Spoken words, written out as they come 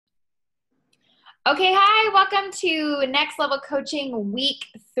Okay, hi, welcome to Next Level Coaching Week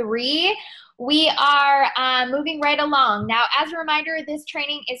 3. We are moving right along. Now, as a reminder, this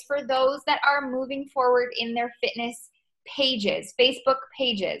training is for those that are moving forward in their fitness pages, Facebook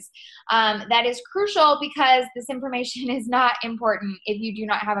pages. That is crucial because this information is not important if you do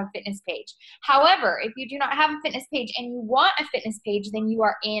not have a fitness page. However, if you do not have a fitness page and you want a fitness page, then you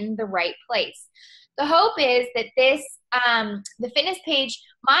are in the right place. The hope is that the fitness page,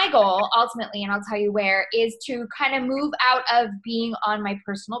 my goal ultimately, and I'll tell you where, is to kind of move out of being on my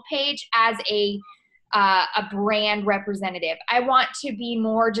personal page as a brand representative. I want to be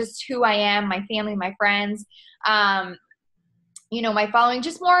more just who I am, my family, my friends, my following,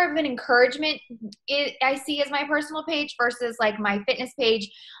 just more of an encouragement I see as my personal page versus like my fitness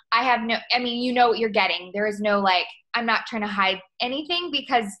page. You know what you're getting. There is no like, I'm not trying to hide anything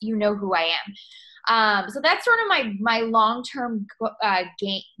because you know who I am. So that's sort of my long-term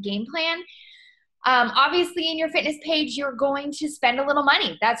game plan. Obviously, in your fitness page, you're going to spend a little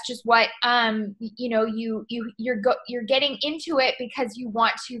money. That's just what you're getting into it because you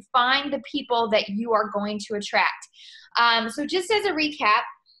want to find the people that you are going to attract. So just as a recap,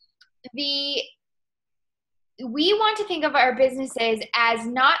 we want to think of our businesses as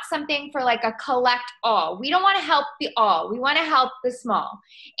not something for like a collect all. We don't want to help the all. We want to help the small.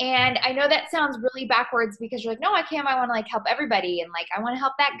 And I know that sounds really backwards because you're like, no, I can't. I want to like help everybody. And like, I want to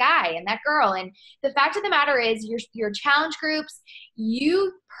help that guy and that girl. And the fact of the matter is your challenge groups,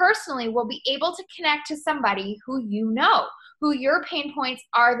 you personally will be able to connect to somebody who who your pain points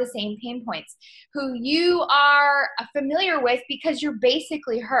are the same pain points, who you are familiar with because you're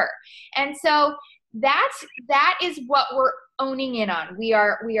basically her. And so that is what we're owning in on. We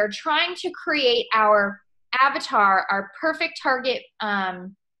are trying to create our avatar, our perfect target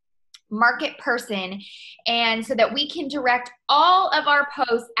market person, and so that we can direct all of our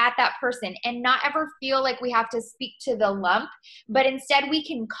posts at that person and not ever feel like we have to speak to the lump, but instead we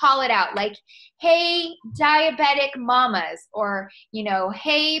can call it out like, hey, diabetic mamas, or,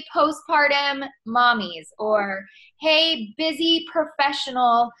 hey, postpartum mommies, or hey, busy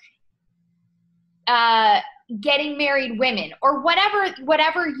professional getting married women, or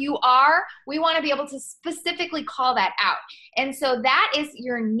whatever you are. We want to be able to specifically call that out. And so that is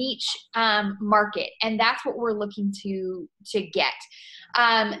your niche market, and that's what we're looking to get.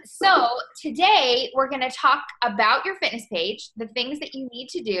 So today we're going to talk about your fitness page, the things that you need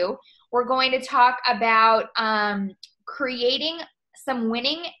to do. We're going to talk about creating some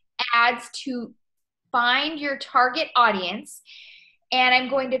winning ads to find your target audience. And I'm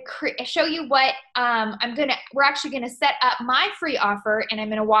going to show you what we're actually going to set up my free offer, and I'm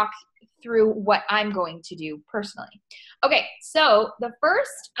going to walk through what I'm going to do personally. Okay, so the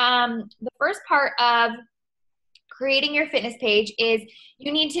first part of creating your fitness page is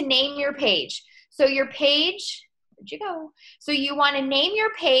you need to name your page. So your page, where'd you go? So you want to name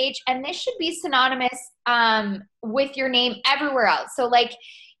your page, and this should be synonymous with your name everywhere else. So like,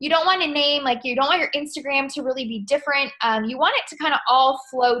 you don't want to name, like, you don't want your Instagram to really be different. You want it to kind of all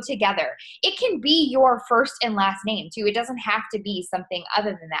flow together. It can be your first and last name too. It doesn't have to be something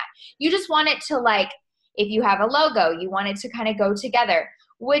other than that. You just want it to, like, if you have a logo, you want it to kind of go together,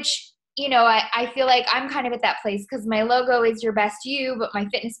 which, I feel like I'm kind of at that place because my logo is Your Best You, but my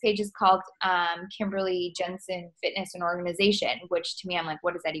fitness page is called Kimberly Jensen Fitness and Organization, which to me, I'm like,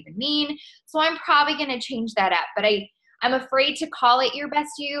 what does that even mean? So I'm probably going to change that up, but I'm afraid to call it Your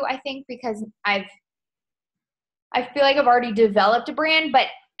Best You, I think, because I feel like I've already developed a brand, but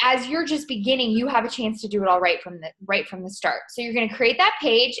as you're just beginning, you have a chance to do it all right from the start. So you're going to create that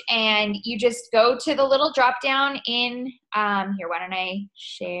page, and you just go to the little drop down in here. Why don't I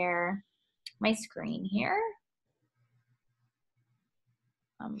share my screen here?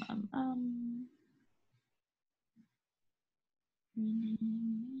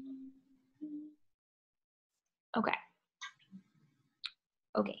 Okay.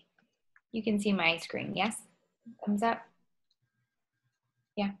 Okay. You can see my screen. Yes? Thumbs up?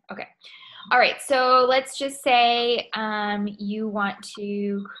 Yeah. Okay. All right. So let's just say you want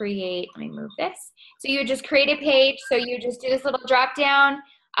to create, let me move this. So you just create a page. So you just do this little drop down,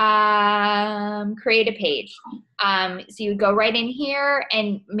 create a page. So you would go right in here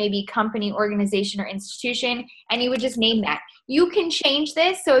and maybe company, organization, or institution, and you would just name that. You can change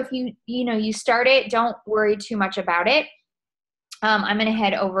this. So if you start it, don't worry too much about it. I'm going to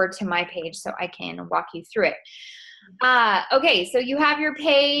head over to my page so I can walk you through it. Okay, so you have your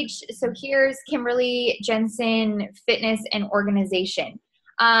page. So here's Kimberly Jensen Fitness and Organization.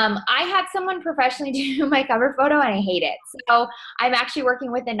 I had someone professionally do my cover photo and I hate it. So I'm actually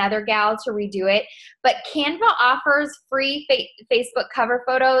working with another gal to redo it. But Canva offers free Facebook cover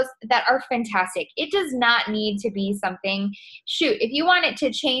photos that are fantastic. It does not need to be something, shoot, if you want it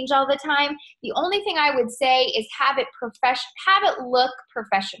to change all the time, the only thing I would say is have it look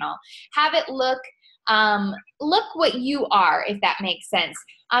professional. Have it look what you are, if that makes sense.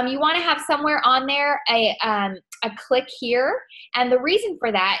 You want to have somewhere on there a click here. And the reason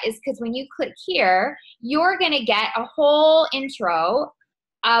for that is because when you click here, you're going to get a whole intro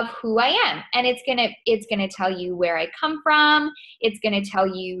of who I am. And it's going to tell you where I come from. It's going to tell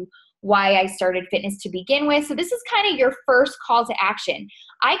you why I started fitness to begin with. So this is kind of your first call to action.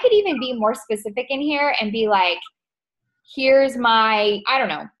 I could even be more specific in here and be like, here's my, I don't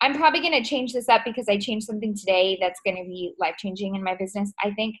know, I'm probably going to change this up because I changed something today that's going to be life-changing in my business,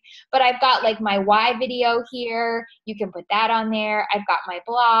 I think. But I've got like my why video here. You can put that on there. I've got my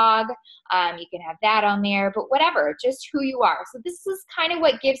blog. You can have that on there, but whatever, just who you are. So this is kind of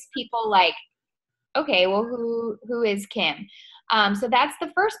what gives people like, okay, well, who is Kim? So that's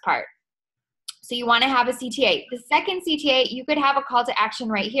the first part. So you want to have a CTA. The second CTA, you could have a call to action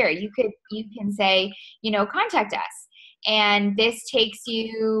right here. You can say, contact us. And this takes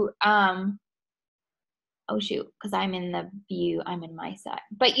you, oh shoot, because I'm in the view, I'm in my side.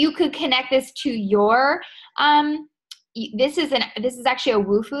 But you could connect this to your, this is actually a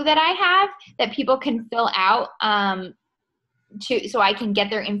Wufoo that I have that people can fill out so I can get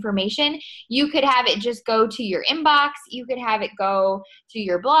their information. You could have it just go to your inbox. You could have it go to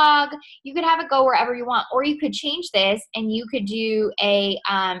your blog. You could have it go wherever you want, or you could change this and you could do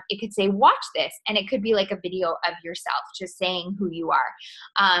it could say, watch this. And it could be like a video of yourself, just saying who you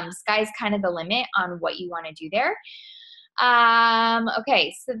are. Sky's kind of the limit on what you want to do there.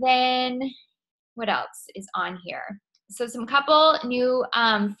 Okay. So then what else is on here? So some couple new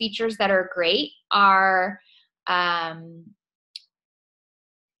features that are great are,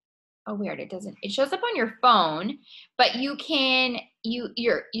 oh, weird. It shows up on your phone, but you can,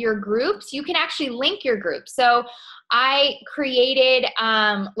 your groups, you can actually link your group. So I created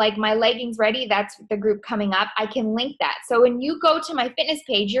like my leggings ready. That's the group coming up. I can link that. So when you go to my fitness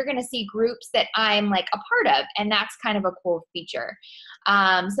page, you're going to see groups that I'm like a part of. And that's kind of a cool feature.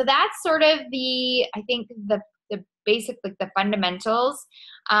 So that's sort of I think the basic, like the fundamentals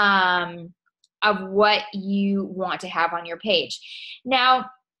of what you want to have on your page. Now,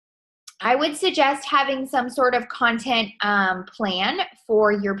 I would suggest having some sort of content plan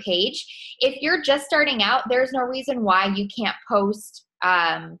for your page. If you're just starting out, there's no reason why you can't post,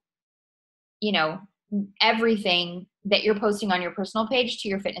 everything that you're posting on your personal page to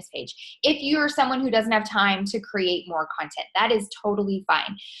your fitness page. If you're someone who doesn't have time to create more content, that is totally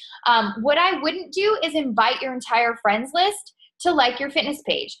fine. What I wouldn't do is invite your entire friends list to like your fitness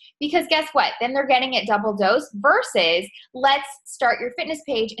page, because guess what? Then they're getting it double dose versus let's start your fitness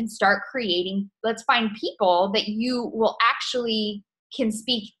page and start creating, let's find people that you will actually can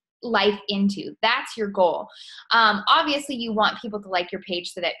speak life into. That's your goal. Obviously you want people to like your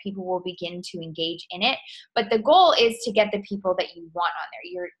page so that people will begin to engage in it. But the goal is to get the people that you want on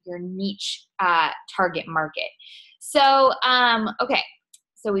there, your niche target market. So, okay.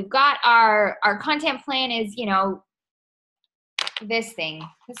 So we've got our content plan is, this thing.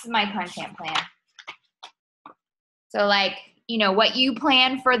 This is my content plan. So like, what you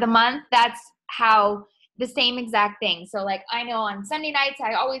plan for the month, that's how the same exact thing. So like, I know on Sunday nights,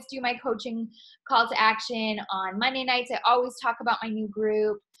 I always do my coaching call to action. On Monday nights, I always talk about my new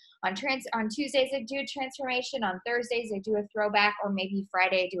group. On Tuesdays, I do a transformation. On Thursdays, I do a throwback, or maybe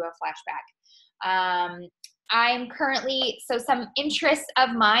Friday, I do a flashback. I'm currently, so some interests of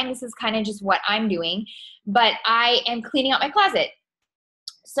mine, this is kind of just what I'm doing, but I am cleaning out my closet.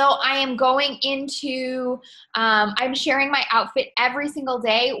 So I am going into, I'm sharing my outfit every single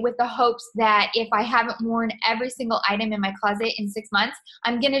day with the hopes that if I haven't worn every single item in my closet in 6 months,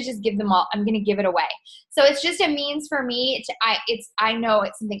 I'm going to just give them all, I'm going to give it away. So it's just a means for me to, I know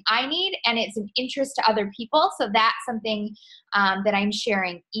it's something I need and it's an interest to other people. So that's something that I'm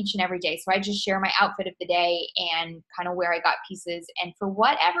sharing each and every day. So I just share my outfit of the day and kind of where I got pieces. And for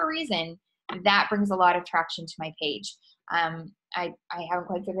whatever reason, that brings a lot of traction to my page. I haven't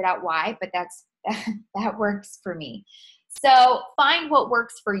quite figured out why, but that works for me. So find what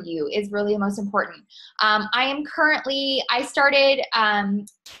works for you is really the most important. I started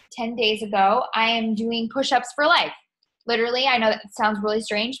 10 days ago. I am doing push-ups for life. Literally, I know that sounds really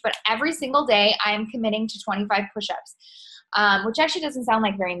strange, but every single day I am committing to 25 push-ups. Which actually doesn't sound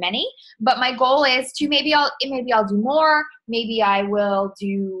like very many, but my goal is to maybe I'll do more. Maybe I will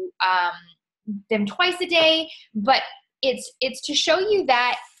do them twice a day, but it's to show you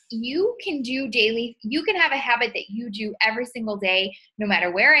that you can do daily, you can have a habit that you do every single day, no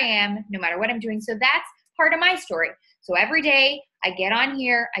matter where I am, no matter what I'm doing. So that's part of my story. So every day I get on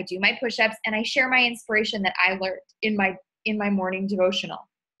here, I do my push-ups, and I share my inspiration that I learned in my morning devotional.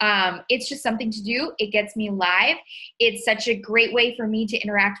 It's just something to do. It gets me live. It's such a great way for me to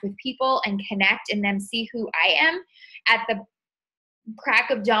interact with people and connect and them see who I am at the crack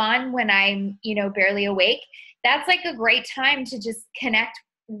of dawn when I'm, barely awake. That's like a great time to just connect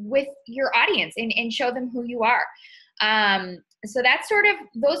with your audience and show them who you are. So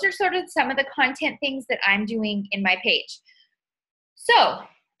those are sort of some of the content things that I'm doing in my page. So,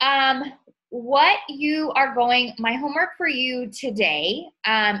 my homework for you today,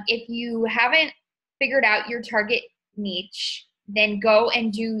 if you haven't figured out your target niche, then go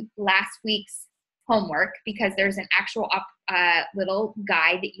and do last week's homework, because there's an actual little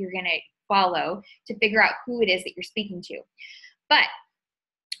guide that you're going to follow to figure out who it is that you're speaking to. But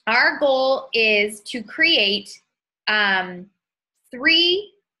our goal is to create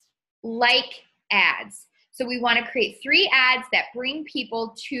 3 like ads. So we want to create 3 ads that bring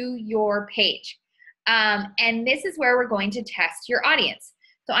people to your page. And this is where we're going to test your audience.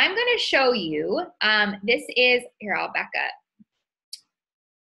 So I'm going to show you, here, I'll back up.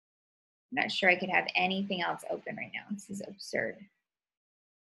 I'm not sure I could have anything else open right now. This is absurd.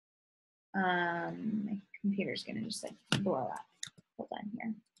 My computer's going to just like blow up. Hold on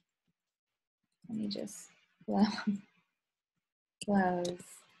here. Let me just close.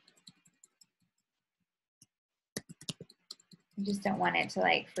 I just don't want it to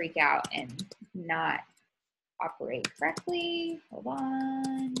like freak out and not operate correctly. Hold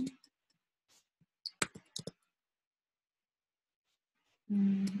on.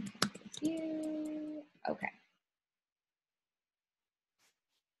 Okay.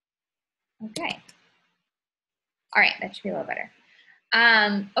 Okay. All right, that should be a little better.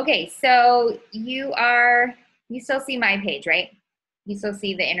 Okay, so you still see my page, right? You still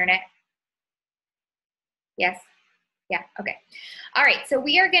see the internet? Yes? Yeah, okay. All right, so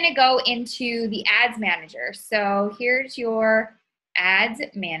we are gonna go into the ads manager. So here's your ads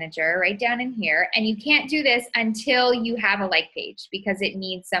manager right down in here. And you can't do this until you have a like page, because it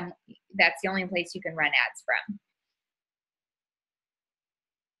needs that's the only place you can run ads from.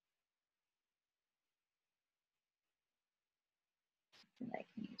 Like,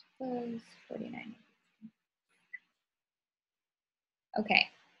 need to close 49. Okay,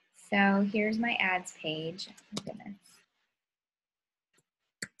 so here's my ads page. Oh, goodness.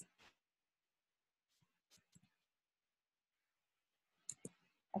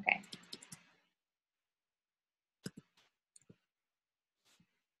 Okay.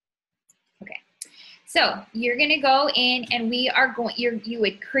 Okay. So you're going to go in and we are going, you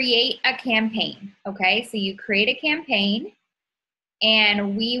would create a campaign. Okay. So you create a campaign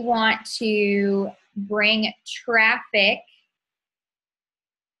and we want to bring traffic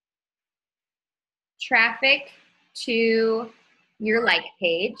to your like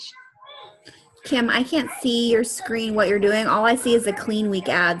page. Kim, I can't see your screen, what you're doing. All I see is a clean week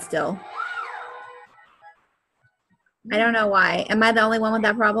ad still. I don't know why. Am I the only one with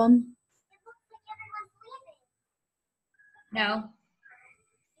that problem? No.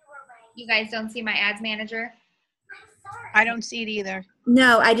 You guys don't see my ads manager? I don't see it either.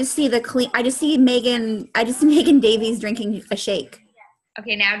 No, I just see I just see Megan Davies drinking a shake.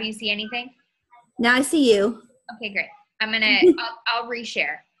 Okay, now do you see anything? Now I see you. Okay, great. I'll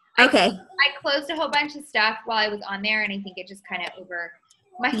reshare. Okay. I closed a whole bunch of stuff while I was on there, and I think it just kind of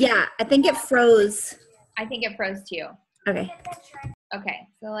Yeah, I think it froze. I think it froze too. Okay. Okay,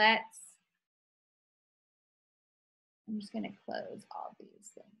 so I'm just going to close all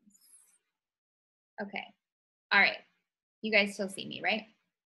these things. Okay. All right. You guys still see me, right?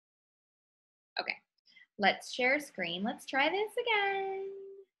 Okay. Let's share screen. Let's try this again.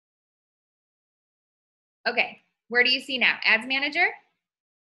 Okay. Where do you see now? Ads manager?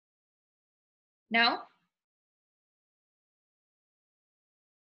 No?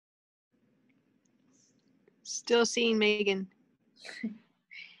 Still seeing Megan.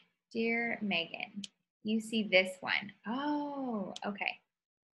 Dear Megan, you see this one. Oh, okay.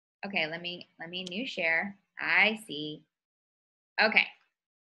 Okay, let me new share. I see. Okay.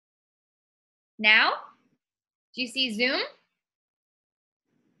 Now, do you see Zoom?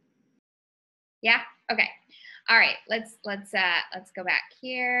 Yeah? Okay. All right, let's go back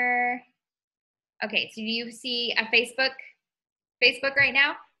here. Okay, so do you see a Facebook right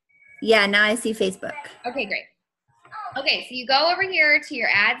now? Yeah, now I see Facebook. Okay, great. Okay, so you go over here to your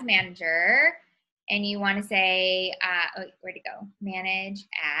ads manager and you want to say, where'd it go? Manage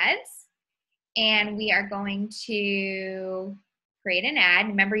ads. and we are going to create an ad.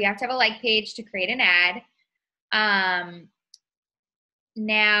 Remember, you have to have a like page to create an ad.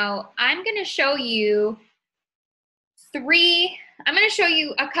 Now, I'm going to show you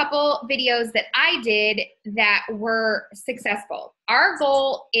a couple videos that I did that were successful. Our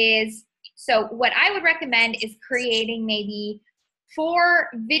goal is, so what I would recommend is creating maybe 4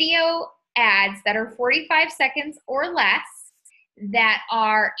 video ads that are 45 seconds or less that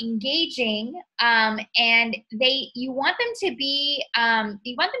are engaging, and you want them to be,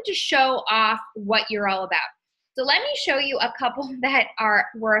 you want them to show off what you're all about. So let me show you a couple that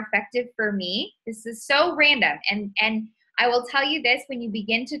were effective for me. This is so random, and I will tell you this, when you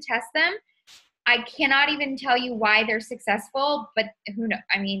begin to test them, I cannot even tell you why they're successful, but who knows?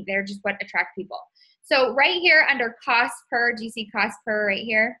 I mean, they're just what attract people. So right here under cost per, do you see cost per right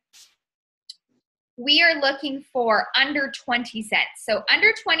here? We are looking for under 20 cents. So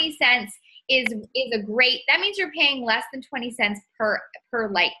under 20 cents is a great, that means you're paying less than 20 cents per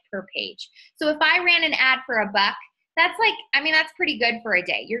like per page. So if I ran an ad for $1, that's like, I mean, that's pretty good for a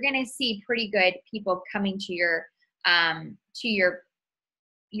day. You're going to see pretty good people coming to your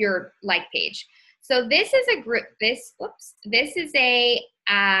like page. So this is a group, this is a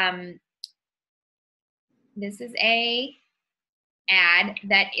ad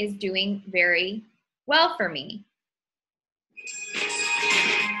that is doing very well for me.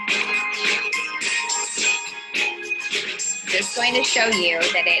 Just going to show you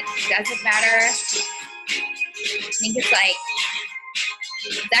that it doesn't matter. I think it's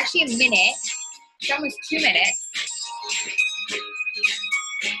actually a minute. It's almost 2 minutes.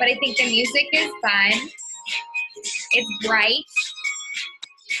 But I think the music is fun. It's bright.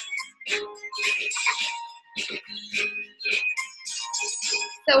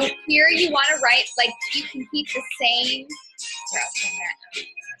 So here you want to write, like, you can keep the same.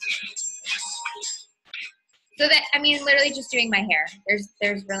 So that, I mean, literally just doing my hair.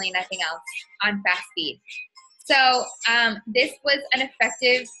 There's really nothing else on fast speed. So this was an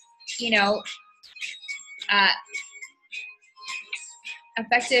effective,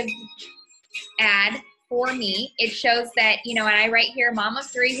 effective ad for me. It shows that, and I write here, mom of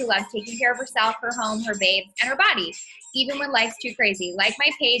 3 who loves taking care of herself, her home, her babes, and her body, even when life's too crazy. Like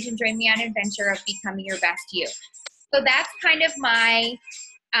my page and join me on an adventure of becoming your best you. So that's kind of my,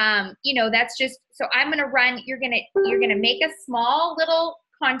 that's just, so I'm going to run, you're going to make a small little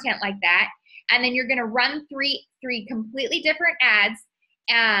content like that. And then you're going to run three completely different ads.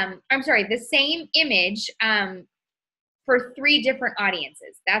 I'm sorry, the same image, for 3 different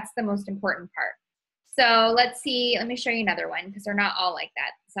audiences. That's the most important part. So let's see, let me show you another one because they're not all like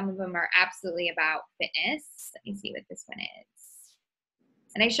that. Some of them are absolutely about fitness. Let me see what this one is.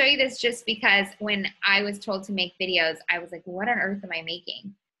 And I show you this just because when I was told to make videos, I was like, what on earth am I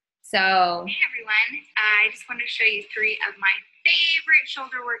making? So, hey everyone, I just wanted to show you 3 of my favorite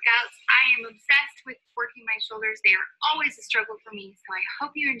shoulder workouts. I am obsessed with working my shoulders. They are always a struggle for me, so I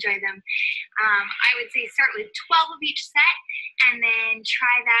hope you enjoy them. I would say start with 12 of each set and then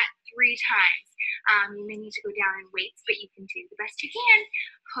try that 3 times. You may need to go down in weights, but you can do the best you can.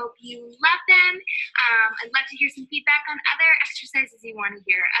 Hope you love them. I'd love to hear some feedback on other exercises you want to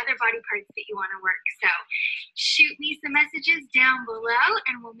hear, other body parts that you want to work. So shoot me some messages down below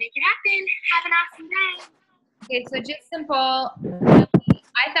and we'll make it happen. Have an awesome day. okay, so just simple.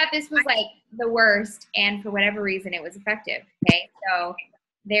 I thought this was like the worst, and for whatever reason, it was effective. Okay, so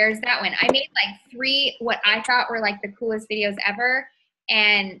there's that one. I made like 3 what I thought were like the coolest videos ever,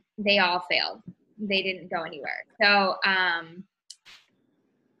 and they all failed. They didn't go anywhere. So,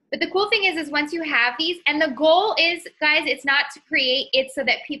 but the cool thing is once you have these, and the goal is, guys, it's not to create, it's so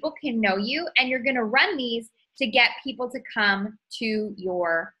that people can know you, and you're going to run these to get people to come to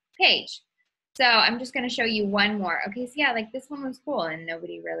your page. So I'm just going to show you one more. Okay, so yeah, like this one was cool, and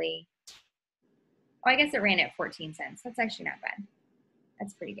nobody really, oh, I guess it ran at 14 cents. That's actually not bad.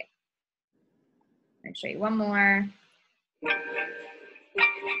 That's pretty good. I'm going to show you one more.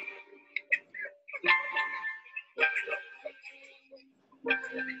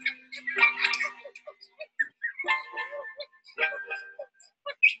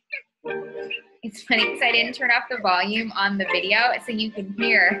 It's funny because I didn't turn off the volume on the video so you can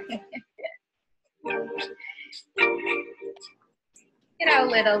hear. You know,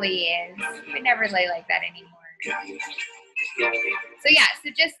 little Lee is. I never lay like that anymore. So yeah,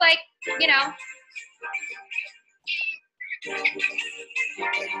 so just like,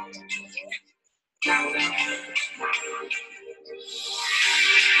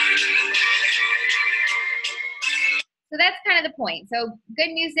 so that's kind of the point. So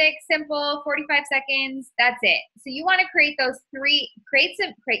good music, simple, 45 seconds, that's it. So you want to create those 3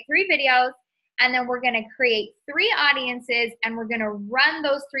 videos and then we're going to create 3 audiences, and we're going to run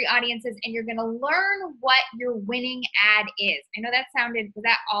those 3 audiences, and you're going to learn what your winning ad is. I know that was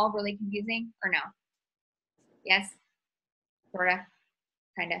that all really confusing or no? Yes? Sorta?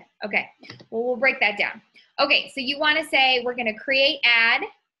 Kinda? Okay. Well, we'll break that down. Okay, so you want to say we're going to create ad.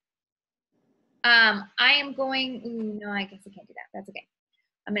 I am going, no, I guess I can't do that. That's okay.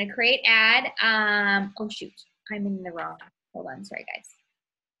 I'm going to create ad. Oh, shoot. I'm in the wrong. Hold on. Sorry, guys.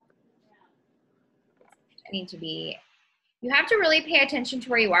 I need to be, you have to really pay attention to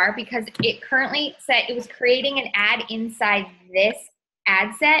where you are because it currently said it was creating an ad inside this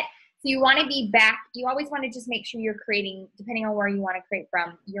ad set. So you want to be back. You always want to just make sure you're creating, depending on where you want to create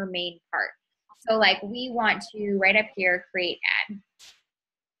from, your main part. So like we want to, right up here, create ad.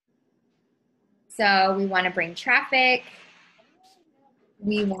 So we want to bring traffic.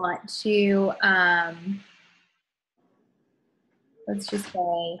 We want to, let's just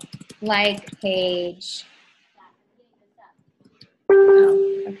say, like page.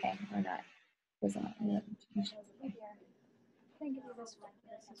 Oh, okay, we're not.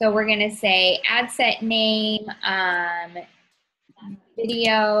 So we're going to say ad set name,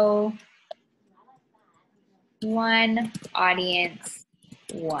 video 1, audience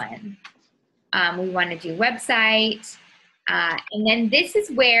 1. We want to do website. And then this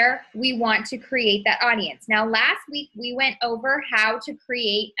is where we want to create that audience. Now, last week we went over how to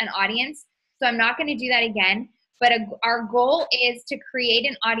create an audience. So I'm not going to do that again. But our goal is to create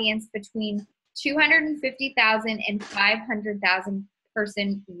an audience between 250,000 and 500,000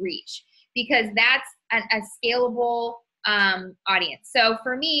 person reach, because that's a scalable audience. So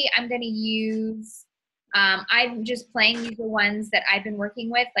for me, I'm going to use, I'm just playing these are ones that I've been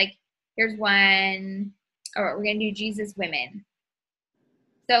working with. Like here's one, or we're going to do Jesus Women.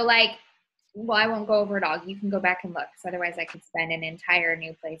 So like, well, I won't go over it all. You can go back and look, because otherwise I could spend an entire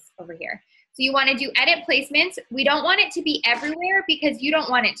new place over here. So you want to do edit placements. We don't want it to be everywhere because you don't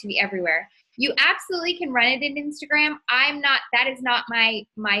want it to be everywhere. You absolutely can run it in Instagram. That is not my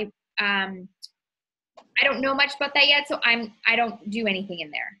I don't know much about that yet, so I don't do anything in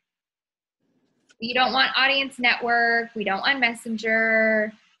there. You don't want audience network. We don't want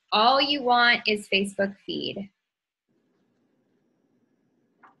Messenger. All you want is Facebook feed.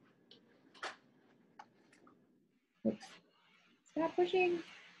 Oops. Stop pushing.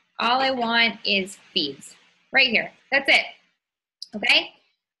 All I want is feeds right here. That's it. Okay.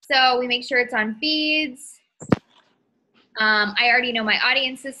 So we make sure it's on feeds. I already know my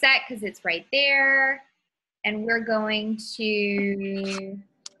audience is set because it's right there. And we're going to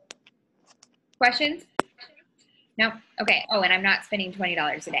questions. Nope. Okay. Oh, and I'm not spending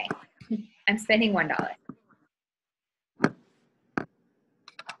 $20 a day. I'm spending $1.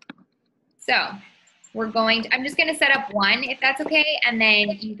 So we're going to, I'm just going to set up 1 if that's okay. And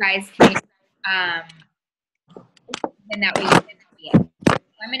then you guys can, then that way you can see it. So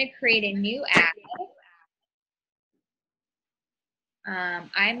I'm going to create a new ad.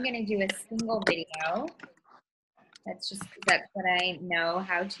 I'm going to do a single video. That's what I know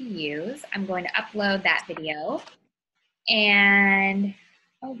how to use. I'm going to upload that video. And,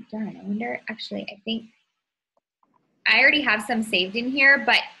 oh darn, I wonder, actually, I think I already have some saved in here,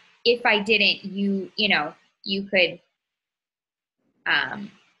 but if I didn't, you could,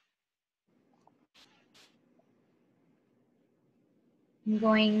 I'm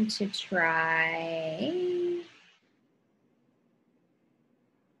going to try,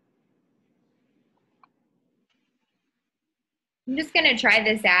 I'm just going to try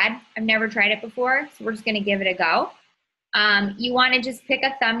this ad. I've never tried it before, so we're just going to give it a go. You want to just pick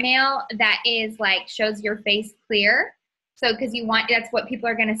a thumbnail that is like shows your face clear. So because that's what people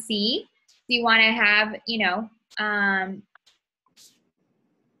are going to see. So you want to have,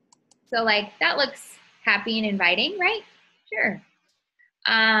 so like that looks happy and inviting, right? Sure.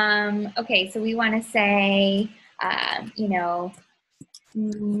 Okay, so we want to say,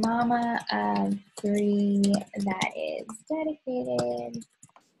 mama of 3 that is dedicated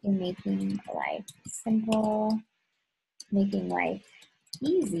in making life simple, making life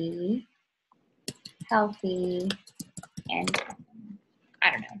easy, healthy, and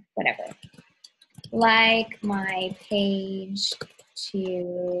I don't know, whatever. Like my page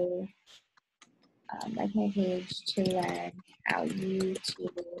to learn how you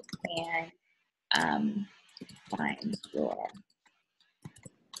can find your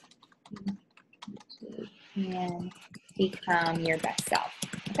can become your best self.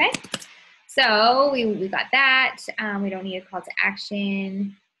 Okay, so we got that. We don't need a call to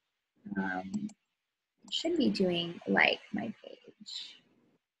action. Should be doing like my page.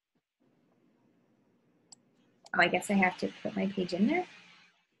 Oh, I guess I have to put my page in there.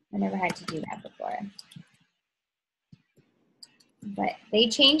 I never had to do that before. But they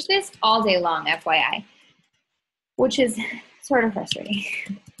change this all day long, FYI, which is sort of frustrating.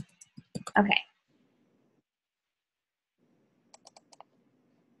 Okay.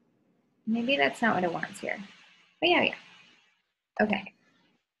 Maybe that's not what it wants here. But yeah. Okay.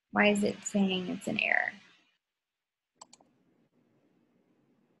 Why is it saying it's an error?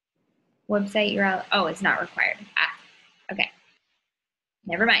 Website URL. Oh, it's not required. Ah, okay.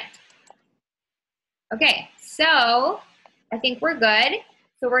 Never mind. Okay, so I think we're good.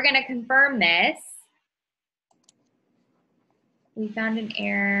 So we're going to confirm this. We found an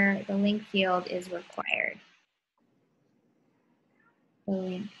error. The link field is required. The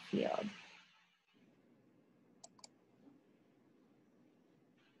link field.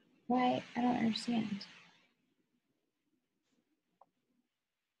 Why? I don't understand.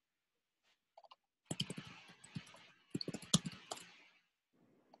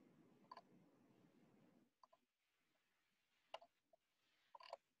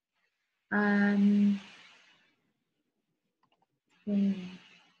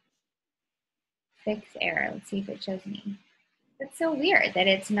 Fix error. Let's see if it shows me. That's so weird that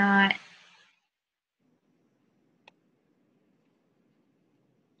it's not.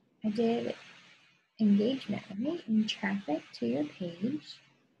 I did engagement, right? And traffic to your page.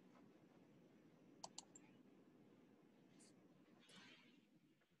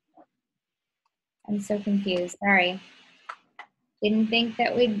 I'm so confused. Sorry. Didn't think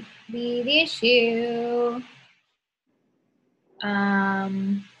that would be the issue.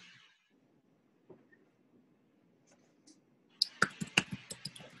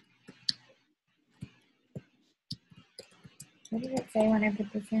 What did it say when I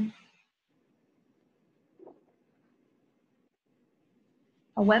put this in?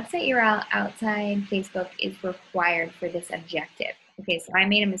 A website URL outside Facebook is required for this objective. Okay, so I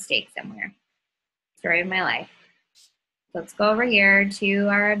made a mistake somewhere. Story of my life. Let's go over here to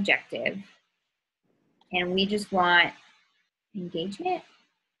our objective. And we just want engagement.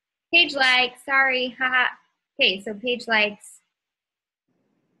 Page likes, sorry, haha. Okay, so page likes,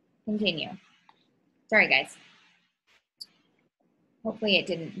 continue. Sorry, guys. Hopefully it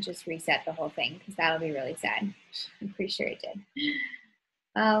didn't just reset the whole thing because that'll be really sad. I'm pretty sure it did.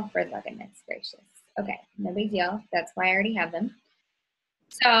 Oh, for goodness gracious. Okay, no big deal. That's why I already have them.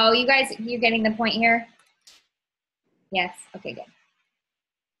 So you guys, you're getting the point here? Yes, okay, good.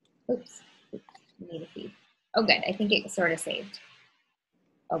 Oops, we need a feed. Oh, good, I think it sort of saved.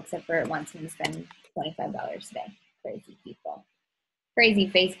 Oh, except for it wants me to spend $25 today. Crazy people. Crazy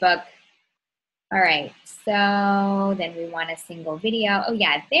Facebook. All right, so then we want a single video. Oh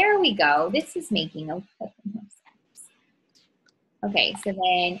yeah, there we go. This is making a little more sense. Okay, so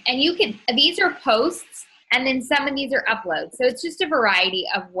then, and you can, these are posts, and then some of these are uploads. So it's just a variety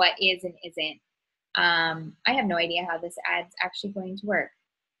of what is and isn't. I have no idea how this ad's actually going to work.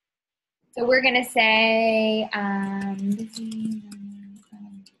 So we're gonna say,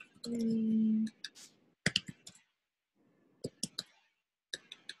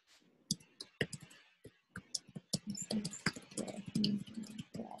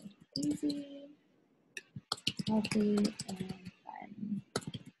 easy, healthy, and fun.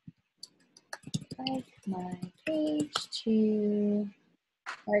 Like my page to,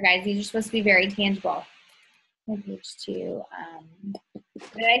 sorry guys, these are supposed to be very tangible. My page to,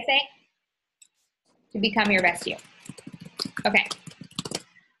 what did I say? To become your best you. Okay.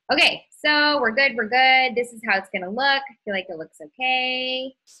 Okay, so we're good, we're good. This is how it's gonna look. I feel like it looks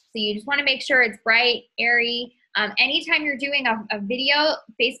okay. So you just wanna make sure it's bright, airy. Anytime you're doing a video,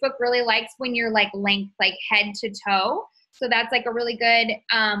 Facebook really likes when you're like length, like head to toe. So that's like a really good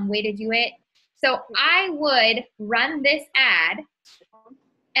way to do it. So I would run this ad,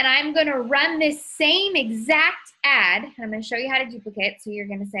 and I'm gonna run this same exact ad, and I'm gonna show you how to duplicate. So you're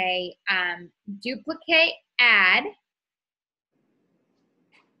gonna say duplicate ad.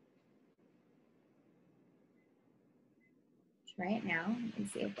 Try it now. Let me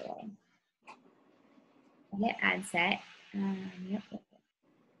see if it will. I'll hit ad set. Yep.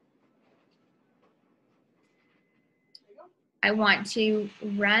 I want to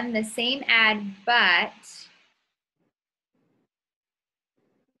run the same ad, but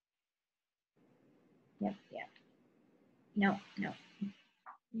yep. No. Yep.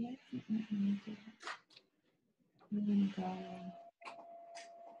 I'm gonna go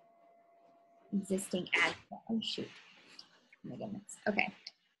existing ad. Oh shoot. Oh my goodness. Okay,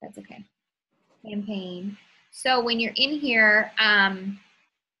 that's okay. Campaign. So when you're in here,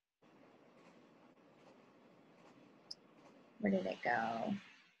 where did it go?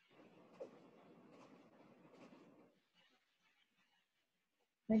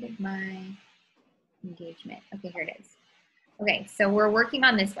 Where did my engagement? Okay, here it is. Okay, so we're working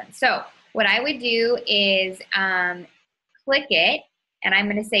on this one. So what I would do is click it, and I'm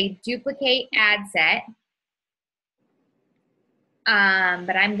going to say duplicate ad set.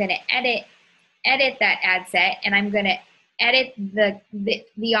 But I'm going to edit that ad set, and I'm going to edit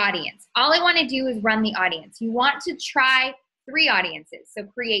the audience. All I want to do is run the audience. You want to try 3 audiences. So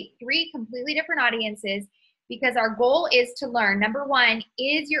create 3 completely different audiences, because our goal is to learn, number 1,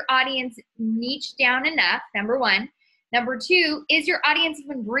 is your audience niche down enough? Number 1. Number 2, is your audience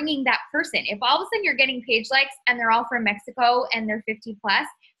even bringing that person? If all of a sudden you're getting page likes and they're all from Mexico and they're 50 plus,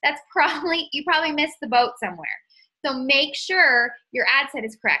 you probably missed the boat somewhere. So make sure your ad set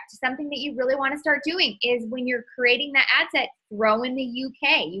is correct. Something that you really want to start doing is when you're creating that ad set, throw in the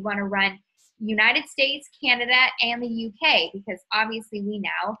UK. You want to run United States, Canada, and the UK, because obviously we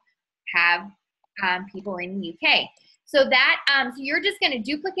now have people in the UK. So that so you're just going to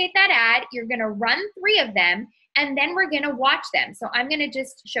duplicate that ad. You're going to run 3 of them, and then we're going to watch them. So I'm going to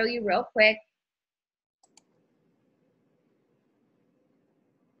just show you real quick.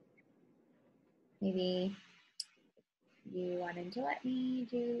 Maybe you wanted to let me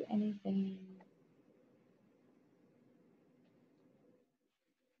do anything.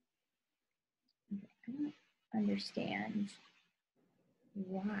 I don't understand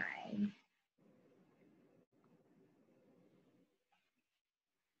why.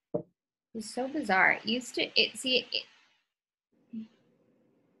 It's so bizarre. It used to, It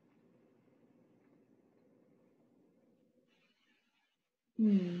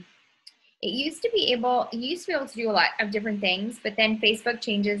used to be able to do a lot of different things, but then Facebook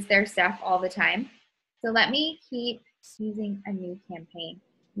changes their stuff all the time. So let me keep using a new campaign.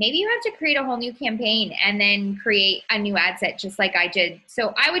 Maybe you have to create a whole new campaign and then create a new ad set, just like I did.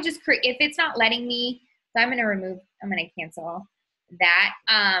 So I would just create, if it's not letting me, so I'm going to cancel that.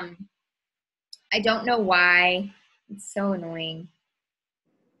 I don't know why. It's so annoying.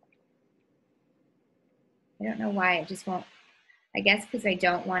 I don't know why it just won't. I guess because I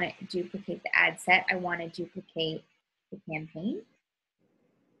don't want to duplicate the ad set. I want to duplicate the campaign.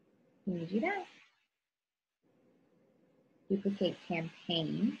 Can you do that? Duplicate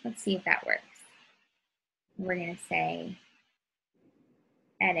campaign. Let's see if that works. We're going to say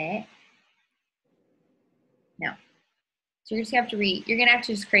edit. No. So you're just going to have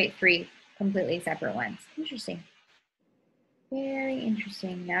to just create 3 completely separate ones. Interesting. Very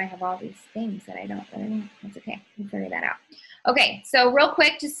interesting. Now I have all these things that I don't really want. That's okay. We'll figure that out. Okay, so real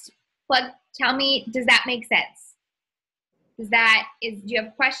quick, just tell me, does that make sense? Do you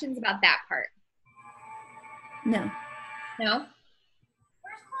have questions about that part? No. No?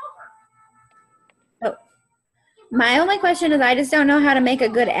 Oh. My only question is I just don't know how to make a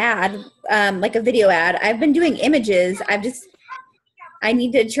good ad, like a video ad. I've been doing images. I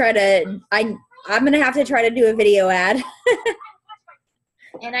need to try to, I'm going to have to try to do a video ad.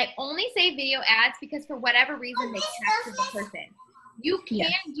 And I only say video ads because for whatever reason they capture the person. You can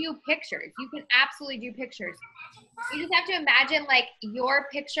do pictures. You can absolutely do pictures. You just have to imagine like your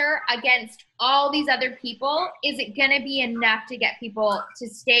picture against all these other people. Is it going to be enough to get people to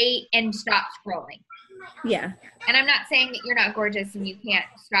stay and stop scrolling? Yeah. And I'm not saying that you're not gorgeous and you can't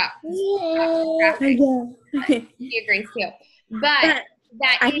stop. Yeah. You agree too. But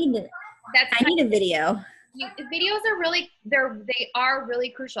I need a video. Videos are they are really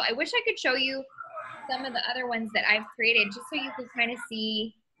crucial. I wish I could show you some of the other ones that I've created just so you can kind of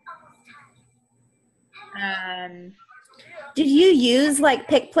see. Did you use like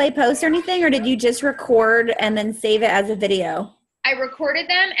pick, play, post or anything, or did you just record and then save it as a video? I recorded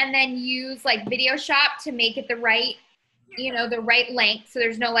them and then use like Video Shop to make it the right length. So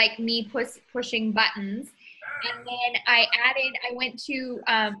there's no like me pushing buttons. And then I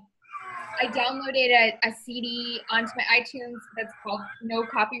downloaded a CD onto my iTunes that's called No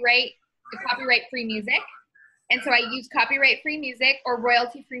Copyright, copyright-free music. And so I use copyright-free music or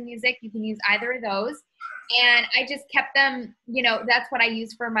royalty-free music. You can use either of those. And I just kept them, that's what I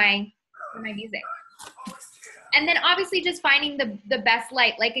use for my music. And then obviously just finding the best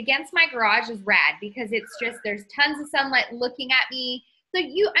light. Like Against My Garage is rad because it's just, there's tons of sunlight looking at me. So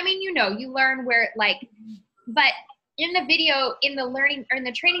you learn where but in the video, in the learning or in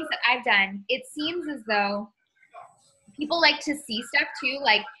the trainings that I've done, it seems as though people like to see stuff too.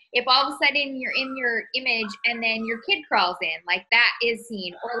 Like if all of a sudden you're in your image and then your kid crawls in, like that is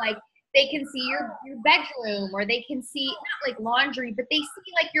seen. Or like they can see your bedroom, or they can see, not like laundry, but they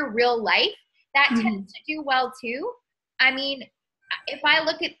see like your real life. That tends to do well too. I mean, if I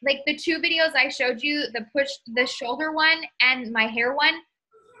look at like the 2 videos I showed you, the shoulder one and my hair one,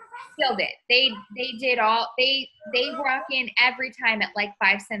 killed it. They did all, they walk in every time at like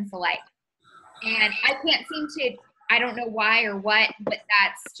 5 cents a like. And I can't seem to, I don't know why or what, but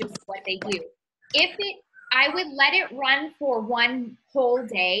that's just what they do. I would let it run for one whole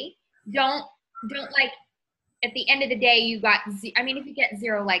day. Don't like, at the end of the day, you got, I mean, if you get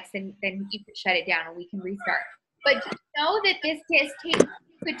 0 likes, then you could shut it down and we can restart. But just know that this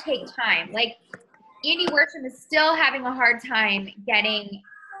could take time. Like, Andy Worsham is still having a hard time getting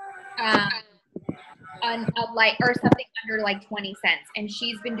a like or something under like 20 cents, and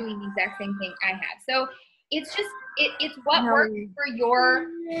she's been doing the exact same thing I have. So it's just it's what works for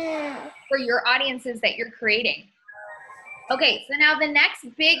your audiences that you're creating. Okay, so now the next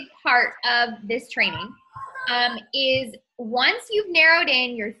big part of this training is once you've narrowed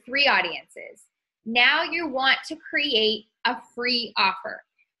in your 3 audiences, now you want to create a free offer.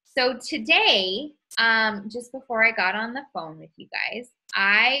 So today, just before I got on the phone with you guys,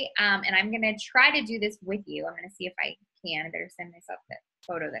 and I'm going to try to do this with you. I'm going to see if I can. I better send myself that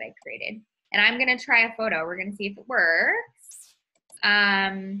photo that I created. And I'm going to try a photo. We're going to see if it works.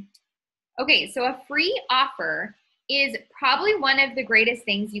 Okay, so a free offer is probably one of the greatest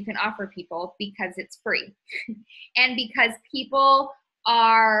things you can offer people because it's free. And because people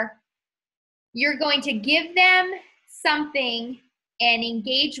you're going to give them something and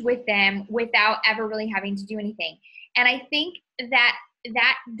engage with them without ever really having to do anything. And I think that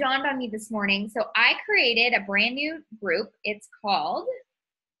dawned on me this morning. So I created a brand new group. It's called,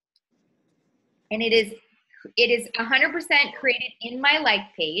 and it is 100% created in my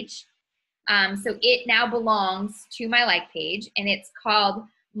like page. So it now belongs to my like page, and it's called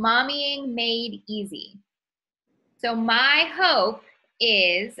Mommying Made Easy. So my hope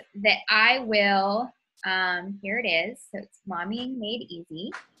is that I will, here it is. So it's Mommying Made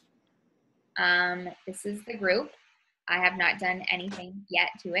Easy. This is the group. I have not done anything yet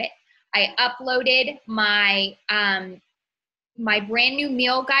to it. I uploaded my my brand new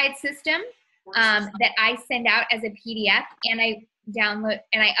meal guide system that I send out as a PDF, and I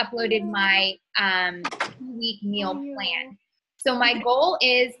uploaded my 2-week meal plan. So my goal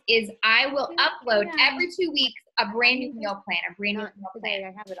is I will upload every 2 weeks a brand new meal plan,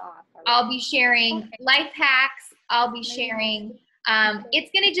 I have it off. I'll be sharing life hacks. I'll be sharing,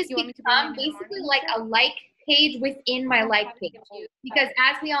 it's going to just become basically like a like page within my like page. Because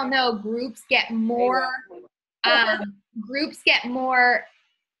as we all know, groups get more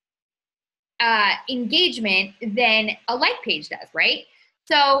engagement than a like page does, right?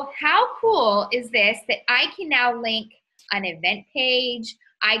 So how cool is this that I can now link an event page,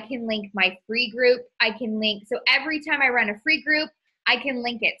 I can link my free group, I can link, so every time I run a free group, I can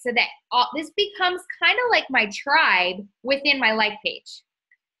link it so that this becomes kind of like my tribe within my like page.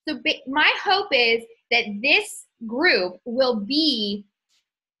 So my hope is that this group will be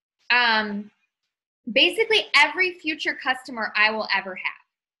basically every future customer I will ever have,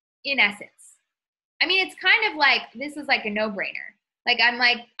 in essence. I mean, it's kind of like, this is like a no-brainer. Like, I'm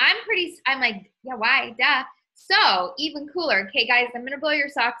like, yeah, why? Duh. So, even cooler. Okay, guys, I'm going to blow your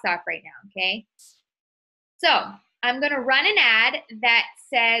socks off right now, okay? So, I'm going to run an ad that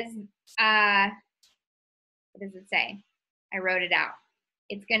says, what does it say? I wrote it out.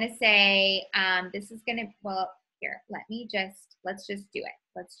 It's going to say, this is going to, well, here, let's just do it.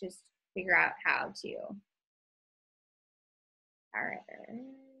 Let's just figure out how to. All right.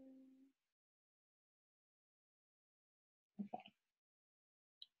 Okay.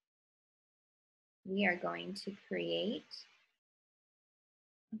 We are going to create.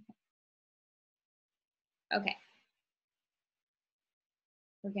 Okay.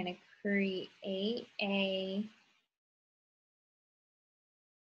 We're going to create a,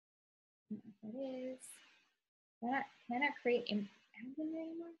 what is that? Can I not create anymore?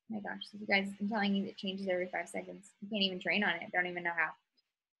 Oh my gosh, you guys, I'm telling you, it changes every 5 seconds. You can't even train on it. Don't even know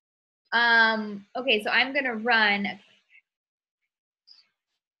how. Okay, so I'm gonna run. Okay.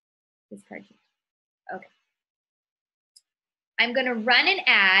 This card. Okay. I'm gonna run an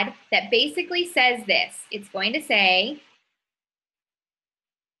ad that basically says this. It's going to say,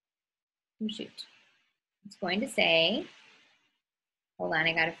 oh shoot. It's going to say, hold on,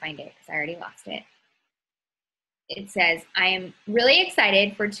 I gotta find it because I already lost it. It says, I am really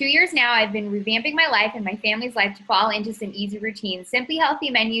excited. For 2 years now, I've been revamping my life and my family's life to fall into some easy routines, simply healthy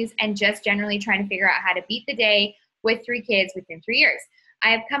menus, and just generally trying to figure out how to beat the day with 3 kids within 3 years. I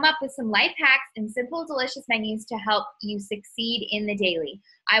have come up with some life hacks and simple, delicious menus to help you succeed in the daily.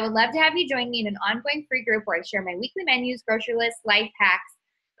 I would love to have you join me in an ongoing free group where I share my weekly menus, grocery list, life hacks.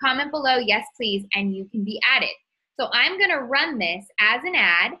 Comment below, yes, please, and you can be added. So I'm going to run this as an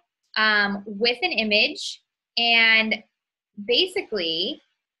ad with an image. And basically,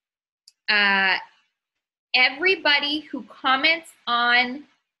 everybody who comments on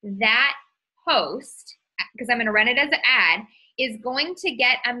that post, because I'm going to run it as an ad, is going to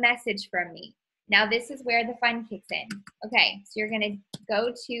get a message from me. Now, this is where the fun kicks in. Okay, so you're going to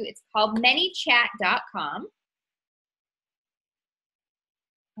go to, it's called manychat.com.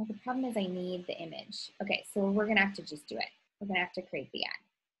 Oh, the problem is I need the image. Okay, so we're going to have to just do it. We're going to have to create the ad.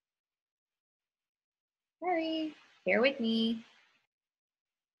 Sorry, bear with me.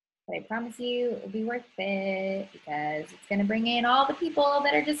 But I promise you it will be worth it because it's going to bring in all the people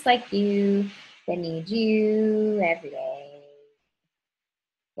that are just like you, that need you every day.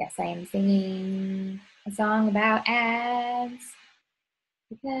 Yes, I am singing a song about ads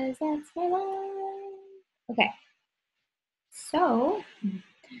because that's my life. Okay, so,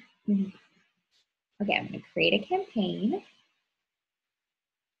 okay, I'm going to create a campaign.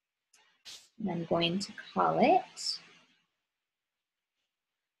 And I'm going to call it,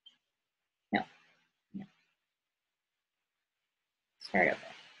 no, start over.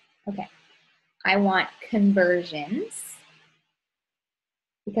 Okay, I want conversions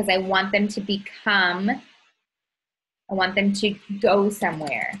because I want them to become, I want them to go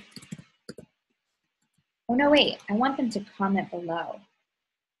somewhere. Oh no, wait, I want them to comment below.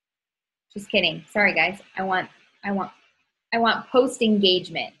 Just kidding, sorry guys. I want post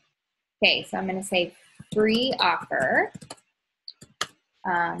engagement. Okay, so I'm gonna say free offer,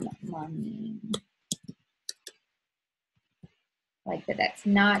 mommy. Like that, that's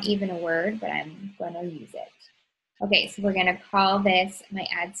not even a word, but I'm gonna use it. Okay, so we're gonna call this, my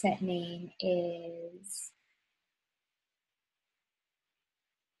ad set name is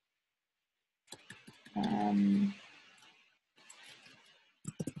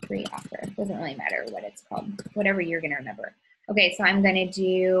free offer. Doesn't really matter what it's called, whatever you're gonna remember. Okay, so I'm gonna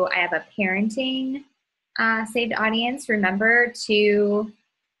do, I have a parenting saved audience. Remember to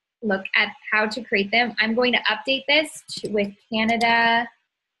look at how to create them. I'm going to update this with Canada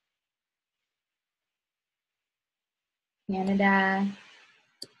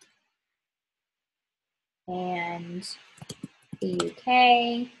and the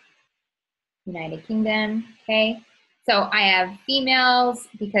UK, United Kingdom, okay? So I have females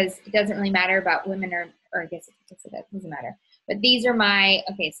because it doesn't really matter about women or I guess it doesn't matter. But these are my,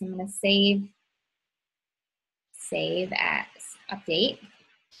 okay, so I'm gonna save as update,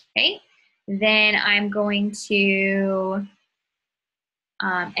 okay? Then I'm going to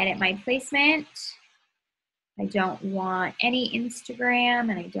edit my placement. I don't want any Instagram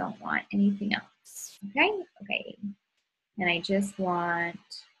and I don't want anything else, okay? Okay, and I just want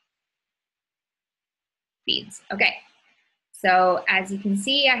feeds, okay. So as you can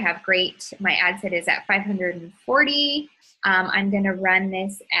see, I have great, my ad set is at 540. I'm gonna run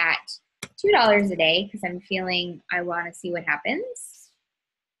this at $2 a day because I'm feeling I wanna see what happens.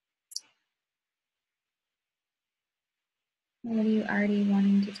 What are you already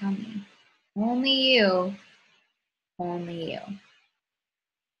wanting to tell me? Only you, only you.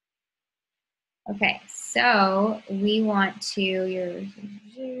 Okay, so we want to,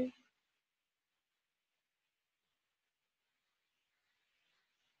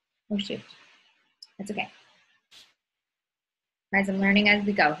 oh shoot, that's okay. Guys, I'm learning as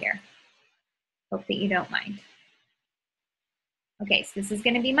we go here. Hope that you don't mind. Okay, so this is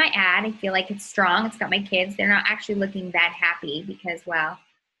gonna be my ad. I feel like it's strong. It's got my kids. They're not actually looking that happy because, well,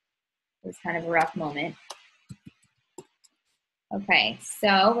 it was kind of a rough moment. Okay, so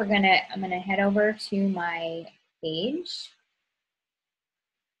I'm gonna head over to my page.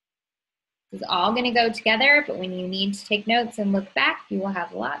 This is all gonna go together, but when you need to take notes and look back, you will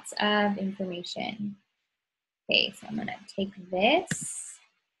have lots of information. Okay, so I'm gonna take this,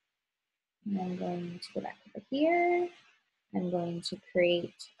 and I'm going to go back over here. I'm going to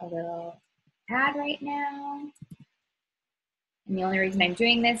create a little ad right now. And the only reason I'm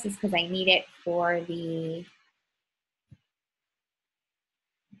doing this is because I need it for the,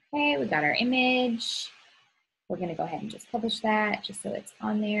 okay, we got our image. We're gonna go ahead and just publish that just so it's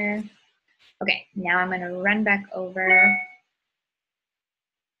on there. Okay, now I'm gonna run back over.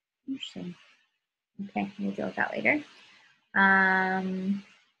 Interesting. Okay, we'll deal with that later.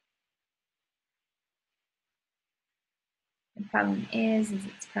 The problem is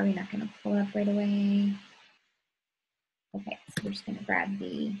it's probably not gonna pull up right away. Okay, so we're just gonna grab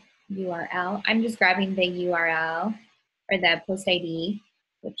the URL. I'm just grabbing the URL or the post ID,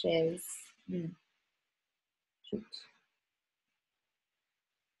 which is, shoot.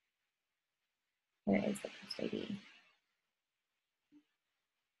 Where is the post ID?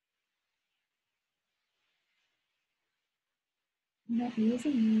 I'm not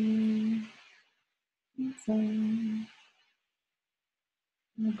using you. So,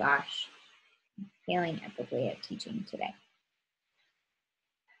 Oh gosh, I'm failing epically at teaching today.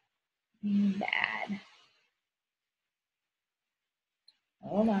 Bad.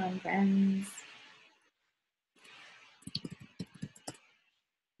 Hold on, friends.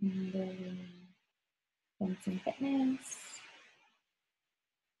 Fitness and fitness.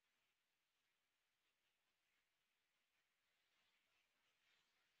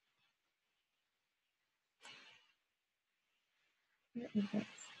 Where is it?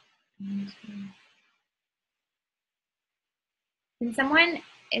 Can someone,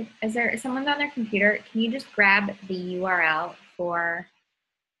 is there someone's on their computer? Can you just grab the URL for,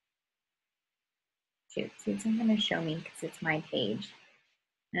 shoot, see, it's not going to show me because it's my page.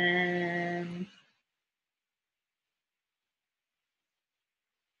 How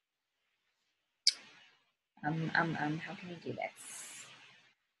can I do this?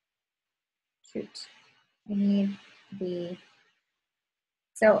 Shoot, I need the,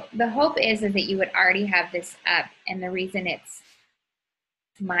 so the hope is that you would already have this up, and the reason it's,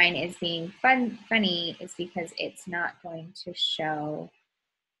 mine is being funny is because it's not going to show,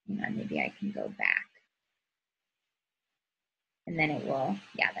 hang on, maybe I can go back. And then it will,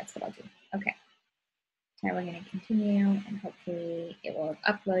 yeah, that's what I'll do. Okay. Now we're going to continue, and hopefully it will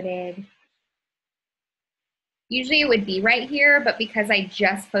have uploaded. Usually it would be right here, but because I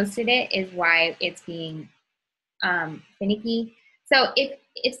just posted it is why it's being finicky. So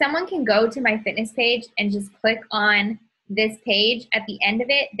if someone can go to my fitness page and just click on this page, at the end of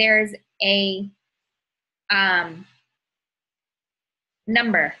it, there's a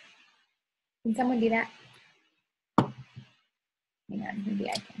number. Can someone do that? Hang on, maybe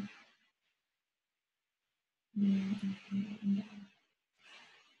I can.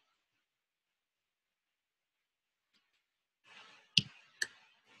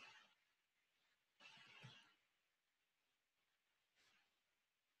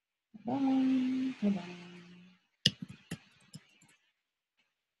 Hold on.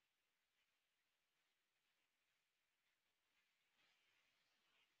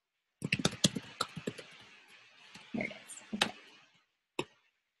 Here it is. Okay.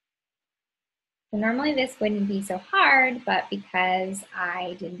 So normally this wouldn't be so hard, but because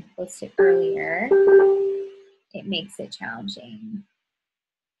I didn't post it earlier, it makes it challenging.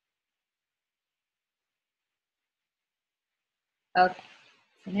 Okay,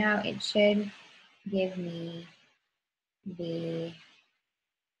 so now it should give me the,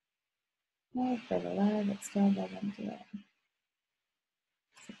 oh, for the love, it still doesn't do it.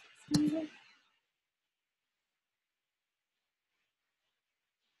 600.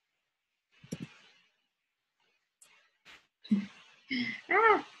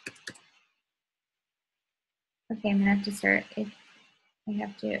 Ah. Okay, I'm gonna have to start, I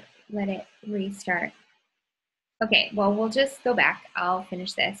have to let it restart. Okay, well, we'll just go back. I'll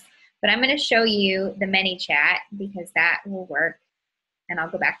finish this. But I'm going to show you the ManyChat because that will work. And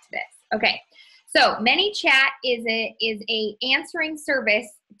I'll go back to this. Okay, so ManyChat is a answering service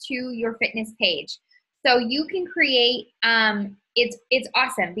to your fitness page. So you can create, it's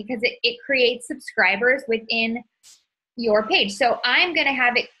awesome because it creates subscribers within your page. So I'm going to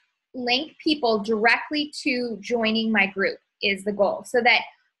have it link people directly to joining my group is the goal. So that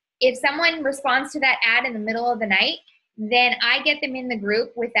if someone responds to that ad in the middle of the night, then I get them in the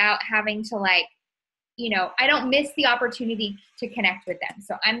group without having to, like, you know, I don't miss the opportunity to connect with them.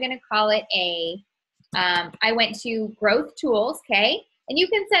 So I'm going to call it a, I went to Growth Tools, okay? And you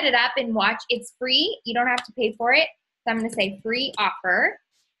can set it up and watch. It's free. You don't have to pay for it. So I'm going to say free offer.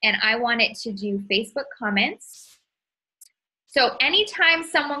 And I want it to do Facebook comments. So anytime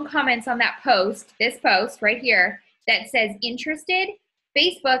someone comments on that post, this post right here, that says interested,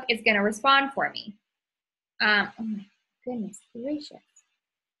 Facebook is going to respond for me. Oh my goodness gracious.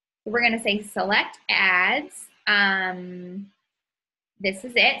 So we're going to say select ads. This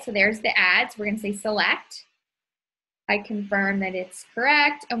is it. So there's the ads. We're going to say select. I confirm that it's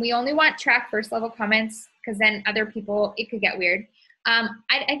correct. And we only want track first level comments because then other people, it could get weird.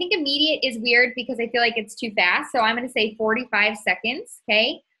 I think immediate is weird because I feel like it's too fast. So I'm going to say 45 seconds.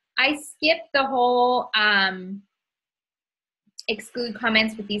 Okay. I skipped the whole exclude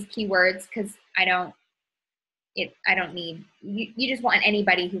comments with these keywords because I don't need, you just want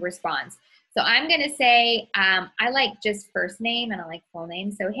anybody who responds. So I'm going to say, I like just first name and I like full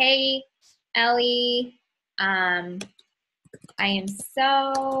name. So, hey, Ellie, I am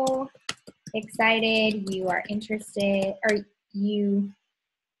so excited you are interested, or you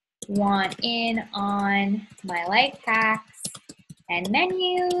want in on my life hacks and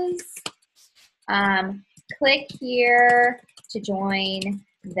menus. Click here to join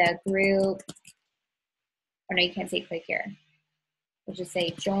the group. Oh no, you can't say click here. We'll just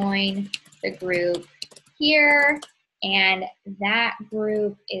say join the group here. And that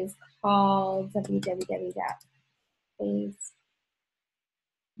group is called www.face.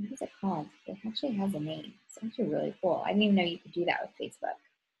 What is it called? It actually has a name. It's actually really cool. I didn't even know you could do that with Facebook.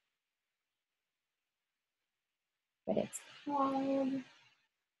 But it's called,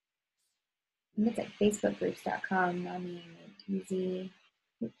 it's like facebookgroups.com. Mommy made easy.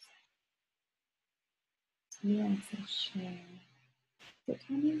 Oops. You want to share. Does it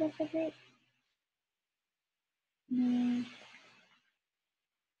tell me about the group? No.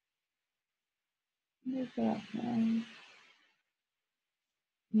 I'm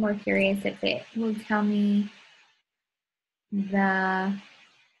more curious if it will tell me the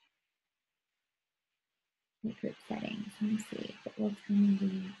group settings. Let me see if it will tell me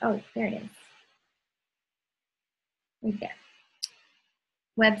the, oh, there it is. Right there.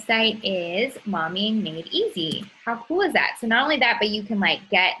 Website is Mommying Made Easy. How cool is that? So not only that, but you can like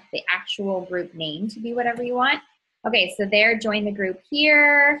get the actual group name to be whatever you want. Okay, so there, join the group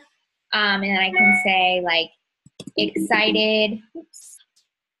here. And then I can say like excited,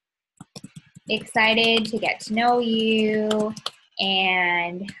 excited to get to know you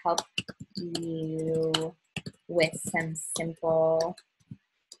and help you with some simple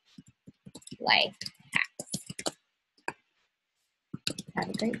life hacks. Have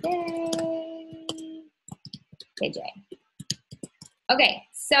a great day, KJ. Okay,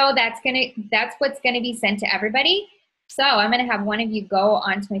 so that's what's gonna be sent to everybody. So I'm gonna have one of you go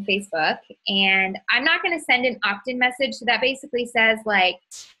onto my Facebook, and I'm not gonna send an opt-in message. So that basically says like,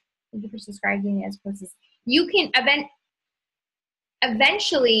 thank you for subscribing as close as you can.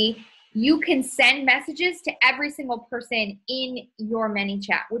 Eventually, you can send messages to every single person in your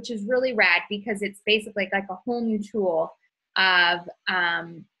ManyChat, which is really rad because it's basically like a whole new tool of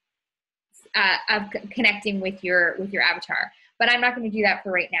connecting with your avatar. But I'm not going to do that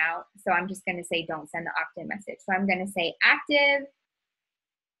for right now. So I'm just going to say don't send the opt-in message. So I'm going to say active.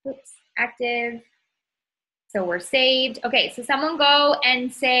 Oops, active. So we're saved. Okay, so someone go and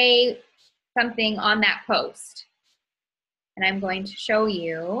say something on that post. And I'm going to show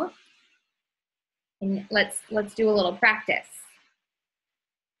you. And let's do a little practice.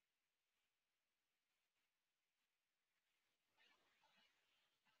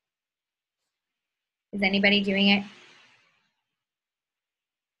 Is anybody doing it?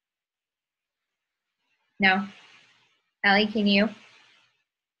 No? Ellie, can you?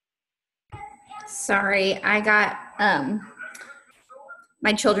 Sorry, I got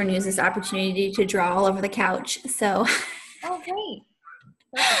my children use this opportunity to draw all over the couch, so Oh, great.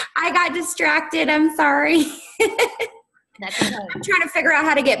 Perfect. I got distracted. I'm sorry. That's okay. I'm trying to figure out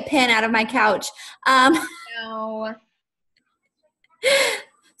how to get Pin out of my couch. No.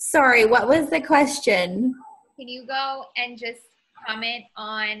 Sorry, what was the question? Can you go and just comment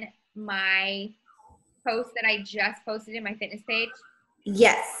on my post that I just posted in my fitness page?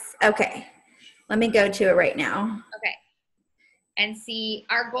 Yes. Okay. Let me go to it right now. Okay. And see,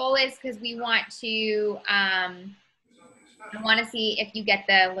 our goal is because we want to, I want to see if you get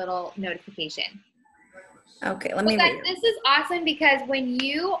the little notification. Okay, let me But read it. this is awesome because when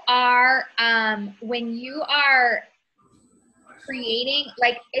you are creating,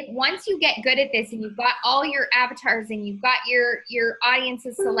 like once you get good at this and you've got all your avatars and you've got your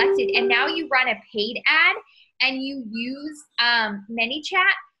audiences selected and now you run a paid ad and you use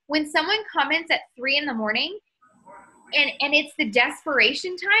ManyChat, when someone comments at 3 in the morning and it's the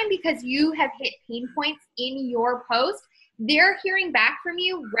desperation time because you have hit pain points in your post, they're hearing back from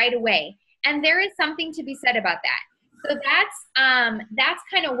you right away. And there is something to be said about that. So that's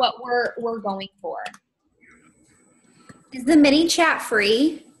kind of what we're going for. Is the ManyChat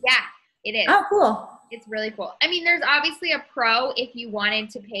free? Yeah, it is. Oh, cool. It's really cool. I mean, there's obviously a pro if you wanted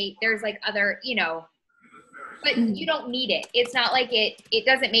to pay. There's like other, but you don't need it. It's not like it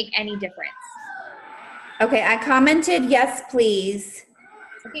doesn't make any difference. Okay, I commented yes, please.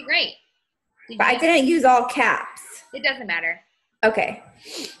 Okay, great. But I didn't use all caps. It doesn't matter. Okay.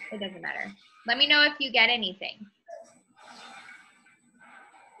 It doesn't matter. Let me know if you get anything.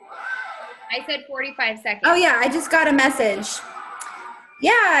 I said 45 seconds. Oh yeah, I just got a message.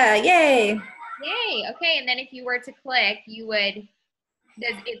 Yeah, yay. Yay. Okay, and then if you were to click, it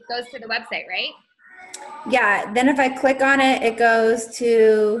goes to the website, right? Yeah, then if I click on it, it goes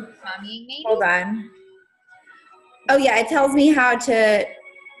to, Mommying Made. hold on. Oh yeah, it tells me how to,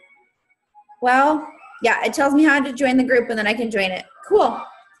 it tells me how to join the group and then I can join it. Cool.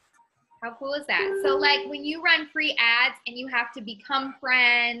 How cool is that? So like when you run free ads and you have to become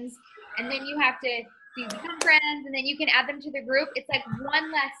friends and then you have to become friends and then you can add them to the group, it's like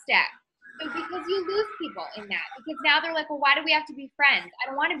one less step. So because you lose people in that, because now they're like, well, why do we have to be friends? I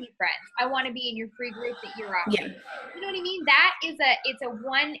don't want to be friends. I want to be in your free group that you're offering. Yeah. You know what I mean? That is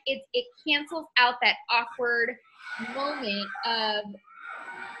it cancels out that awkward moment of,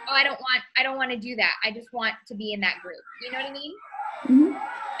 oh, I don't want to do that. I just want to be in that group. You know what I mean? Mhm.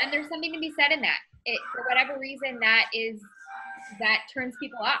 And there's something to be said in that. For whatever reason, that turns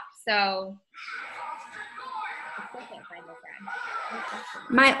people off. So I still can't find this ad.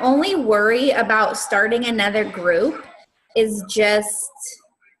 My only worry about starting another group is just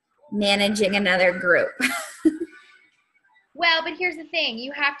managing another group. Well, but here's the thing.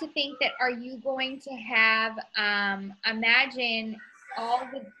 You have to think that, are you going to have, imagine all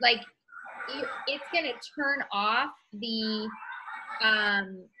the, like, it's going to turn off the,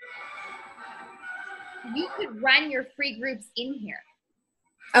 you could run your free groups in here.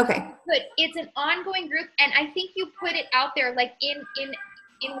 Okay. But it's an ongoing group, and I think you put it out there, like in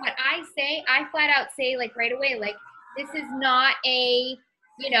what I say, I flat out say, like, right away, like, this is not a,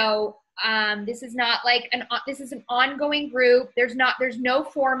 this is not like this is an ongoing group. There's no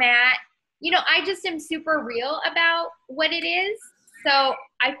format. I just am super real about what it is. So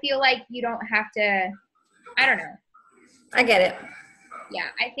I feel like you don't have to, I don't know. I get it. Yeah,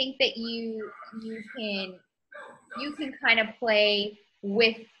 I think that you can kind of play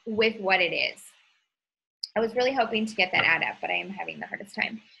with what it is. I was really hoping to get that ad up, but I am having the hardest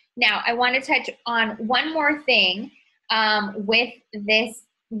time. Now, I want to touch on one more thing with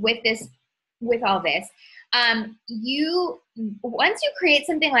all this. Once you create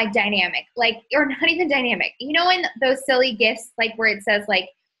something like dynamic, or not even dynamic, in those silly gifts, like where it says, like,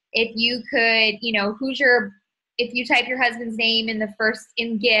 if you could, if you type your husband's name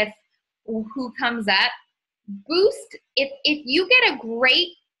in GIF, who comes up, boost, if you get a great,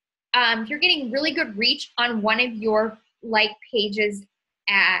 if you're getting really good reach on one of your pages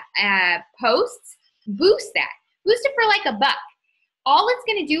posts, boost it for like $1. All it's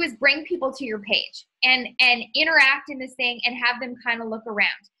going to do is bring people to your page and interact in this thing and have them kind of look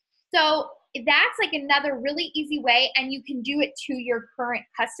around. So that's like another really easy way, and you can do it to your current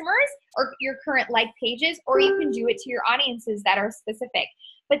customers or your current pages, or you can do it to your audiences that are specific.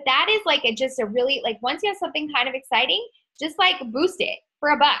 But that is just a really, once you have something kind of exciting, just boost it for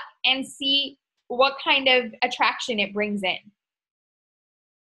 $1 and see what kind of attraction it brings in.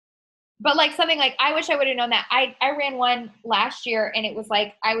 But something I wish I would have known that. I ran one last year, and it was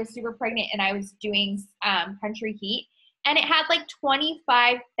I was super pregnant and I was doing Country Heat, and it had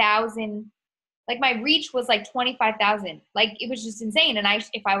 25,000. My reach was 25,000. It was just insane. And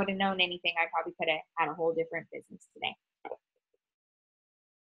if I would have known anything, I probably could have had a whole different business today.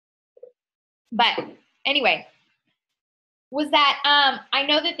 But anyway, was that I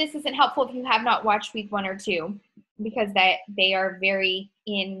know that this isn't helpful if you have not watched week 1 or 2, because they are very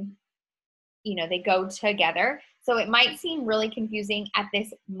they go together. So it might seem really confusing at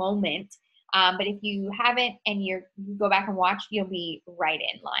this moment. But if you haven't and you go back and watch, you'll be right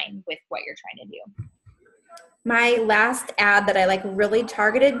in line with what you're trying to do. My last ad that I really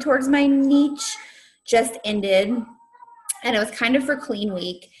targeted towards my niche just ended, and it was kind of for Clean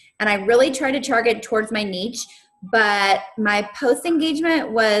Week. And I really tried to target towards my niche, but my post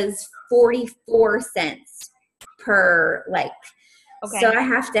engagement was 44 cents per like. Okay. So I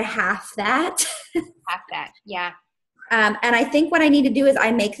have to half that. Half that, yeah. And I think what I need to do is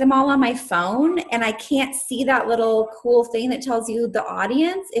I make them all on my phone, and I can't see that little cool thing that tells you the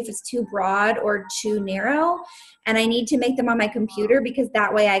audience if it's too broad or too narrow. And I need to make them on my computer because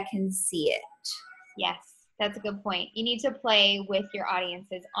that way I can see it. Yes, that's a good point. You need to play with your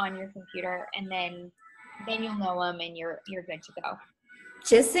audiences on your computer, and then you'll know them and you're good to go.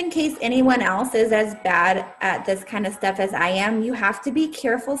 Just in case anyone else is as bad at this kind of stuff as I am, you have to be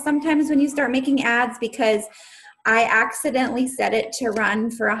careful sometimes when you start making ads, because I accidentally set it to run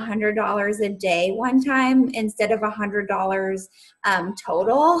for $100 a day one time instead of $100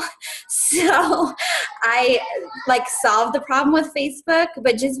 total. So I solved the problem with Facebook,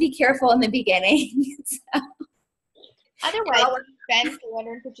 but just be careful in the beginning. So. Otherwise, you spend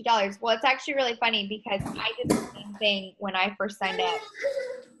 $250. Well, it's actually really funny because I did the same thing when I first signed up,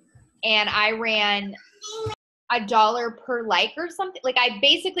 and I ran $1 per like or something. I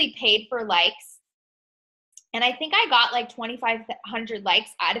basically paid for likes. And I think I got 2,500 likes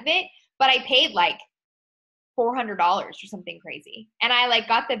out of it, but I paid $400 or something crazy. And I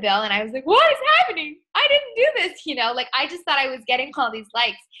got the bill and I was like, what is happening? I didn't do this, I just thought I was getting all these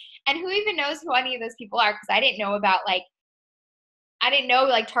likes. And who even knows who any of those people are? Because I didn't know about I didn't know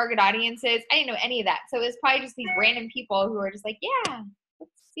target audiences. I didn't know any of that. So it was probably just these random people who were just yeah,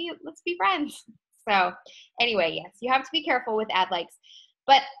 let's be friends. So anyway, yes, you have to be careful with ad likes.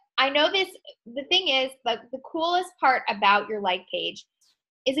 But I know this, the thing is, the coolest part about your like page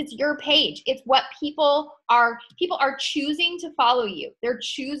is it's your page. It's what people are choosing to follow you. They're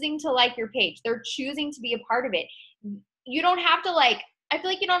choosing to like your page. They're choosing to be a part of it. You don't have to like, I feel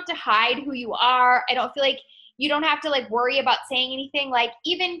like you don't have to hide who you are. I don't feel like you don't have to like worry about saying anything. Like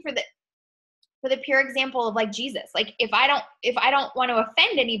even for the pure example of like Jesus, like if I don't want to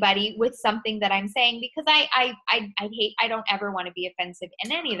offend anybody with something that I'm saying, because I don't ever want to be offensive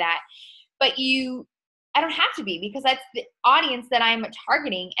in any of that, but I don't have to be, because that's the audience that I'm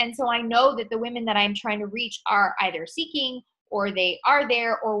targeting. And so I know that the women that I'm trying to reach are either seeking or they are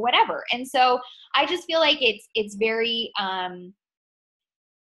there or whatever. And so I just feel like it's very,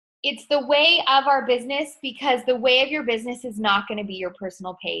 it's the way of our business, because the way of your business is not going to be your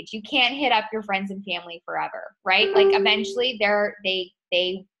personal page. You can't hit up your friends and family forever, right? Like eventually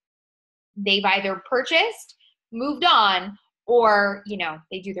they've either purchased, moved on, or, you know,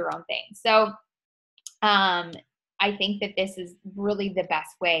 they do their own thing. So I think that this is really the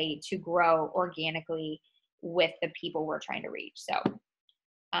best way to grow organically with the people we're trying to reach. So,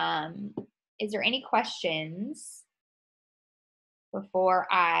 is there any questions before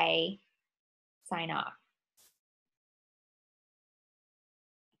I sign off?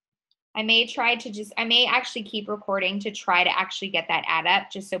 I may actually keep recording to try to actually get that ad up,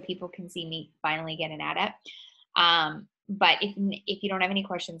 just so people can see me finally get an ad up. But if you don't have any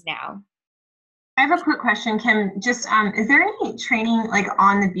questions now. I have a quick question, Kim. Just, is there any training like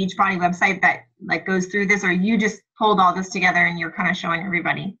on the Beachbody website that like goes through this, or you just pulled all this together and you're kind of showing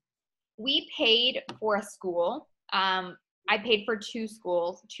everybody? We paid for a school. I paid for two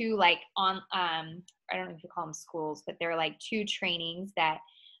schools, I don't know if you call them schools, but they're like two trainings that,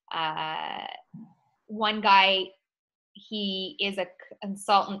 one guy, he is a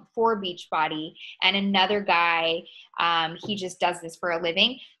consultant for Beachbody, and another guy, he just does this for a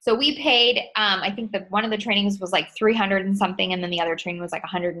living. So we paid, I think that one of the trainings was like 300 and something, and then the other training was like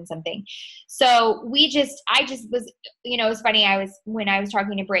 100 and something. So I just was, you know, it was funny. When I was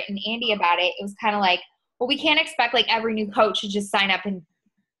talking to Britt and Andy about it, it was kind of like, well, we can't expect like every new coach to just sign up and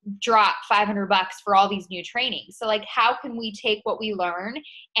drop $500 for all these new trainings. So like, how can we take what we learn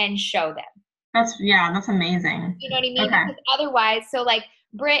and show them? That's amazing. You know what I mean? Okay. Because otherwise, so like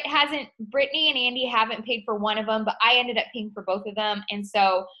Brittany and Andy haven't paid for one of them, but I ended up paying for both of them. And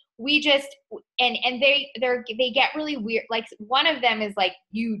so we just, and they get really weird. Like one of them is like,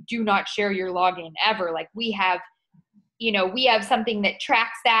 you do not share your login ever. Like we have something that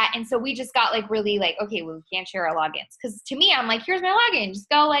tracks that. And so we just got like really like, okay, well, we can't share our logins. Cause to me, I'm like, here's my login, just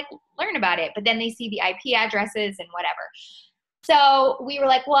go like learn about it. But then they see the IP addresses and whatever. So we were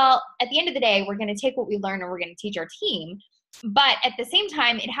like, well, at the end of the day, we're going to take what we learn and we're going to teach our team. But at the same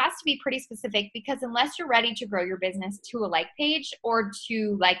time, it has to be pretty specific, because unless you're ready to grow your business to a like page or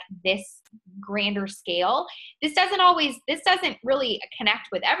to like this grander scale, this doesn't really connect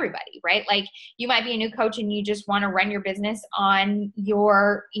with everybody, right? Like you might be a new coach and you just want to run your business on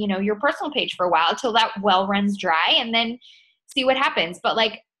your personal page for a while till that well runs dry and then see what happens. But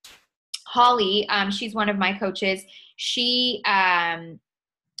like Holly, she's one of my coaches. She signed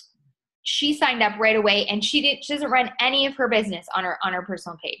up right away, and she doesn't run any of her business on her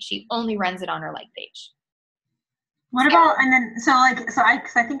personal page. She only runs it on her like page. What about, and then, I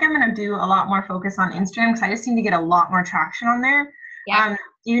think I'm going to do a lot more focus on Instagram, because I just seem to get a lot more traction on there. Yeah.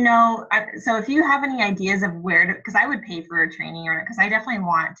 So if you have any ideas of where to, because I would pay for a training, or because I definitely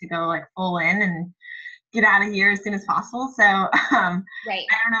want to go like full in and get out of here as soon as possible. So right. I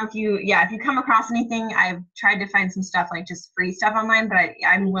don't know if you come across anything. I've tried to find some stuff, like just free stuff online, but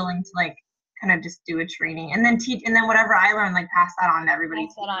I'm willing to like kind of just do a training and then teach, and then whatever I learn, like pass that on to everybody.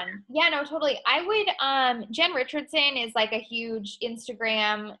 Pass that on. Yeah, no, totally. I would, Jen Richardson is like a huge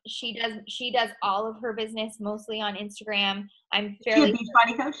Instagram. She does all of her business mostly on Instagram. I'm fairly. She's a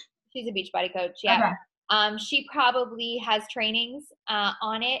Beachbody coach? She's a Beachbody coach. Yeah. Okay. She probably has trainings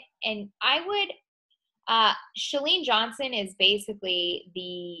on it, and I would. Shalene Johnson is basically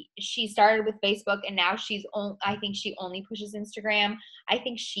she started with Facebook, and now I think she only pushes Instagram. I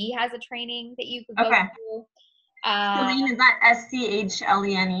think she has a training that you could go to. Shalene, is that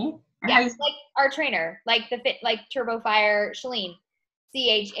SCHLENE? Yeah, like our trainer, like like Turbo Fire, Shalene,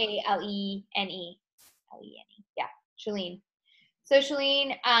 CHALENE. Yeah, Shalene. So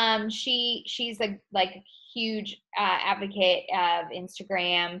Shalene, she's a like huge advocate of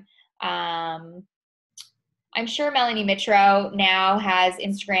Instagram. I'm sure Melanie Mitro now has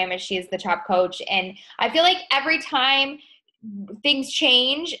Instagram, as she is the top coach. And I feel like every time things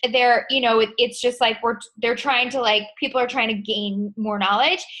change, it's just like they're trying to like, people are trying to gain more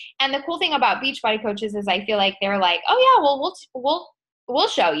knowledge. And the cool thing about Beachbody coaches is I feel like they're like, oh yeah, well, we'll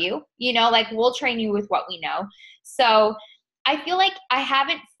show you, you know, like we'll train you with what we know. So I feel like I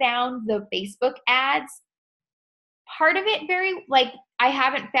haven't found the Facebook ads part of it very, like, I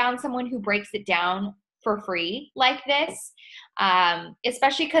haven't found someone who breaks it down for free like this,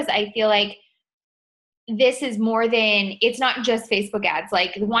 especially because I feel like this is more than, it's not just Facebook ads.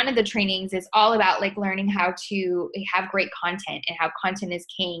 Like one of the trainings is all about like learning how to have great content and how content is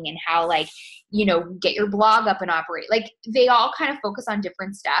king and how like, you know, get your blog up and operate. Like they all kind of focus on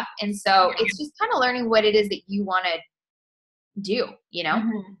different stuff. And so it's just kind of learning what it is that you want to do, you know?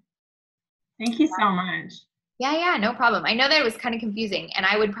 Mm-hmm. Thank you so much. Yeah, no problem. I know that it was kind of confusing, and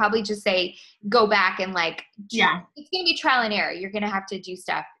I would probably just say go back and like, yeah, it's going to be trial and error. You're going to have to do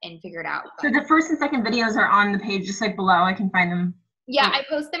stuff and figure it out. So the first and second videos are on the page, just like below. I can find them. Yeah, I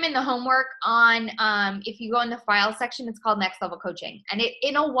post them in the homework on, if you go in the file section, it's called Next Level Coaching, and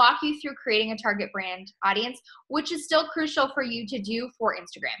it'll walk you through creating a target brand audience, which is still crucial for you to do for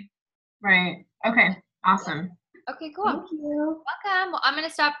Instagram. Right. Okay. Awesome. Okay, cool. Thank you. Welcome. Well, I'm going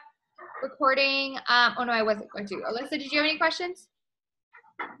to stop recording. Oh no, I wasn't going to. Alyssa, did you have any questions?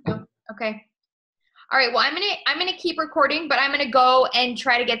 No. Okay. All right. Well, I'm gonna keep recording, but I'm gonna go and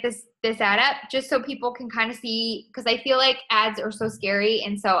try to get this ad up just so people can kind of see, because I feel like ads are so scary,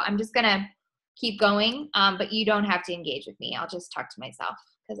 and so I'm just gonna keep going. But you don't have to engage with me. I'll just talk to myself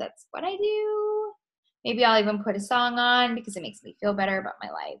because that's what I do. Maybe I'll even put a song on because it makes me feel better about my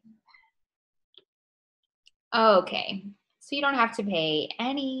life. Okay. So you don't have to pay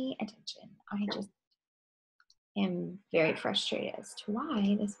any attention. I just am very frustrated as to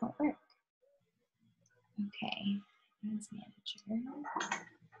why this won't work. Okay, ads manager.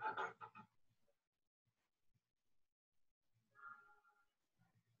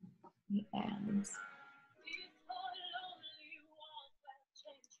 Ads.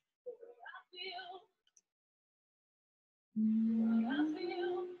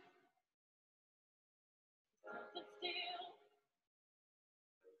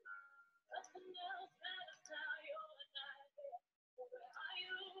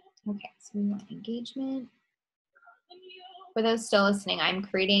 Okay, so we want engagement. For those still listening, I'm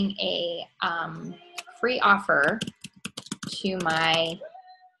creating a free offer to my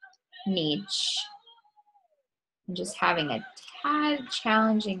niche. I'm just having a tad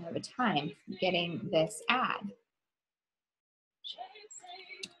challenging of a time getting this ad.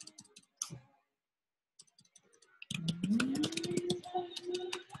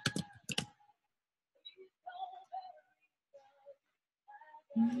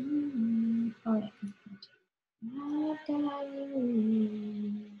 Oh, yeah.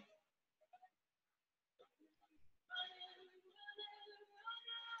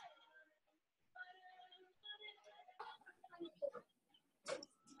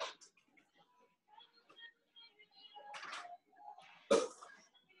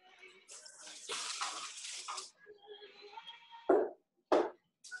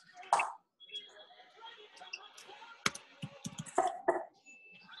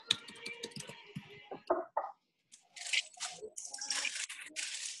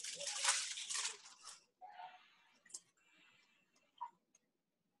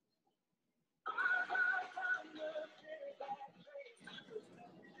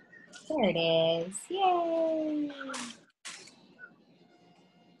 There it is. Yay!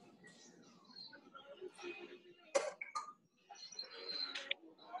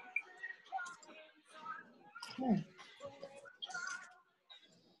 Okay.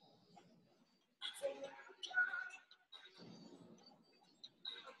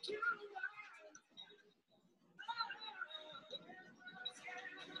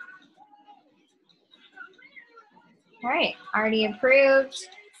 All right, already approved.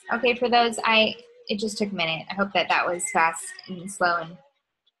 Okay, for those, it just took a minute. I hope that was fast and slow. And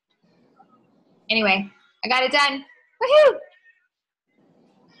anyway, I got it done. Woohoo!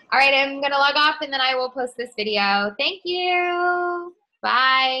 All right, I'm gonna log off and then I will post this video. Thank you.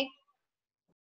 Bye.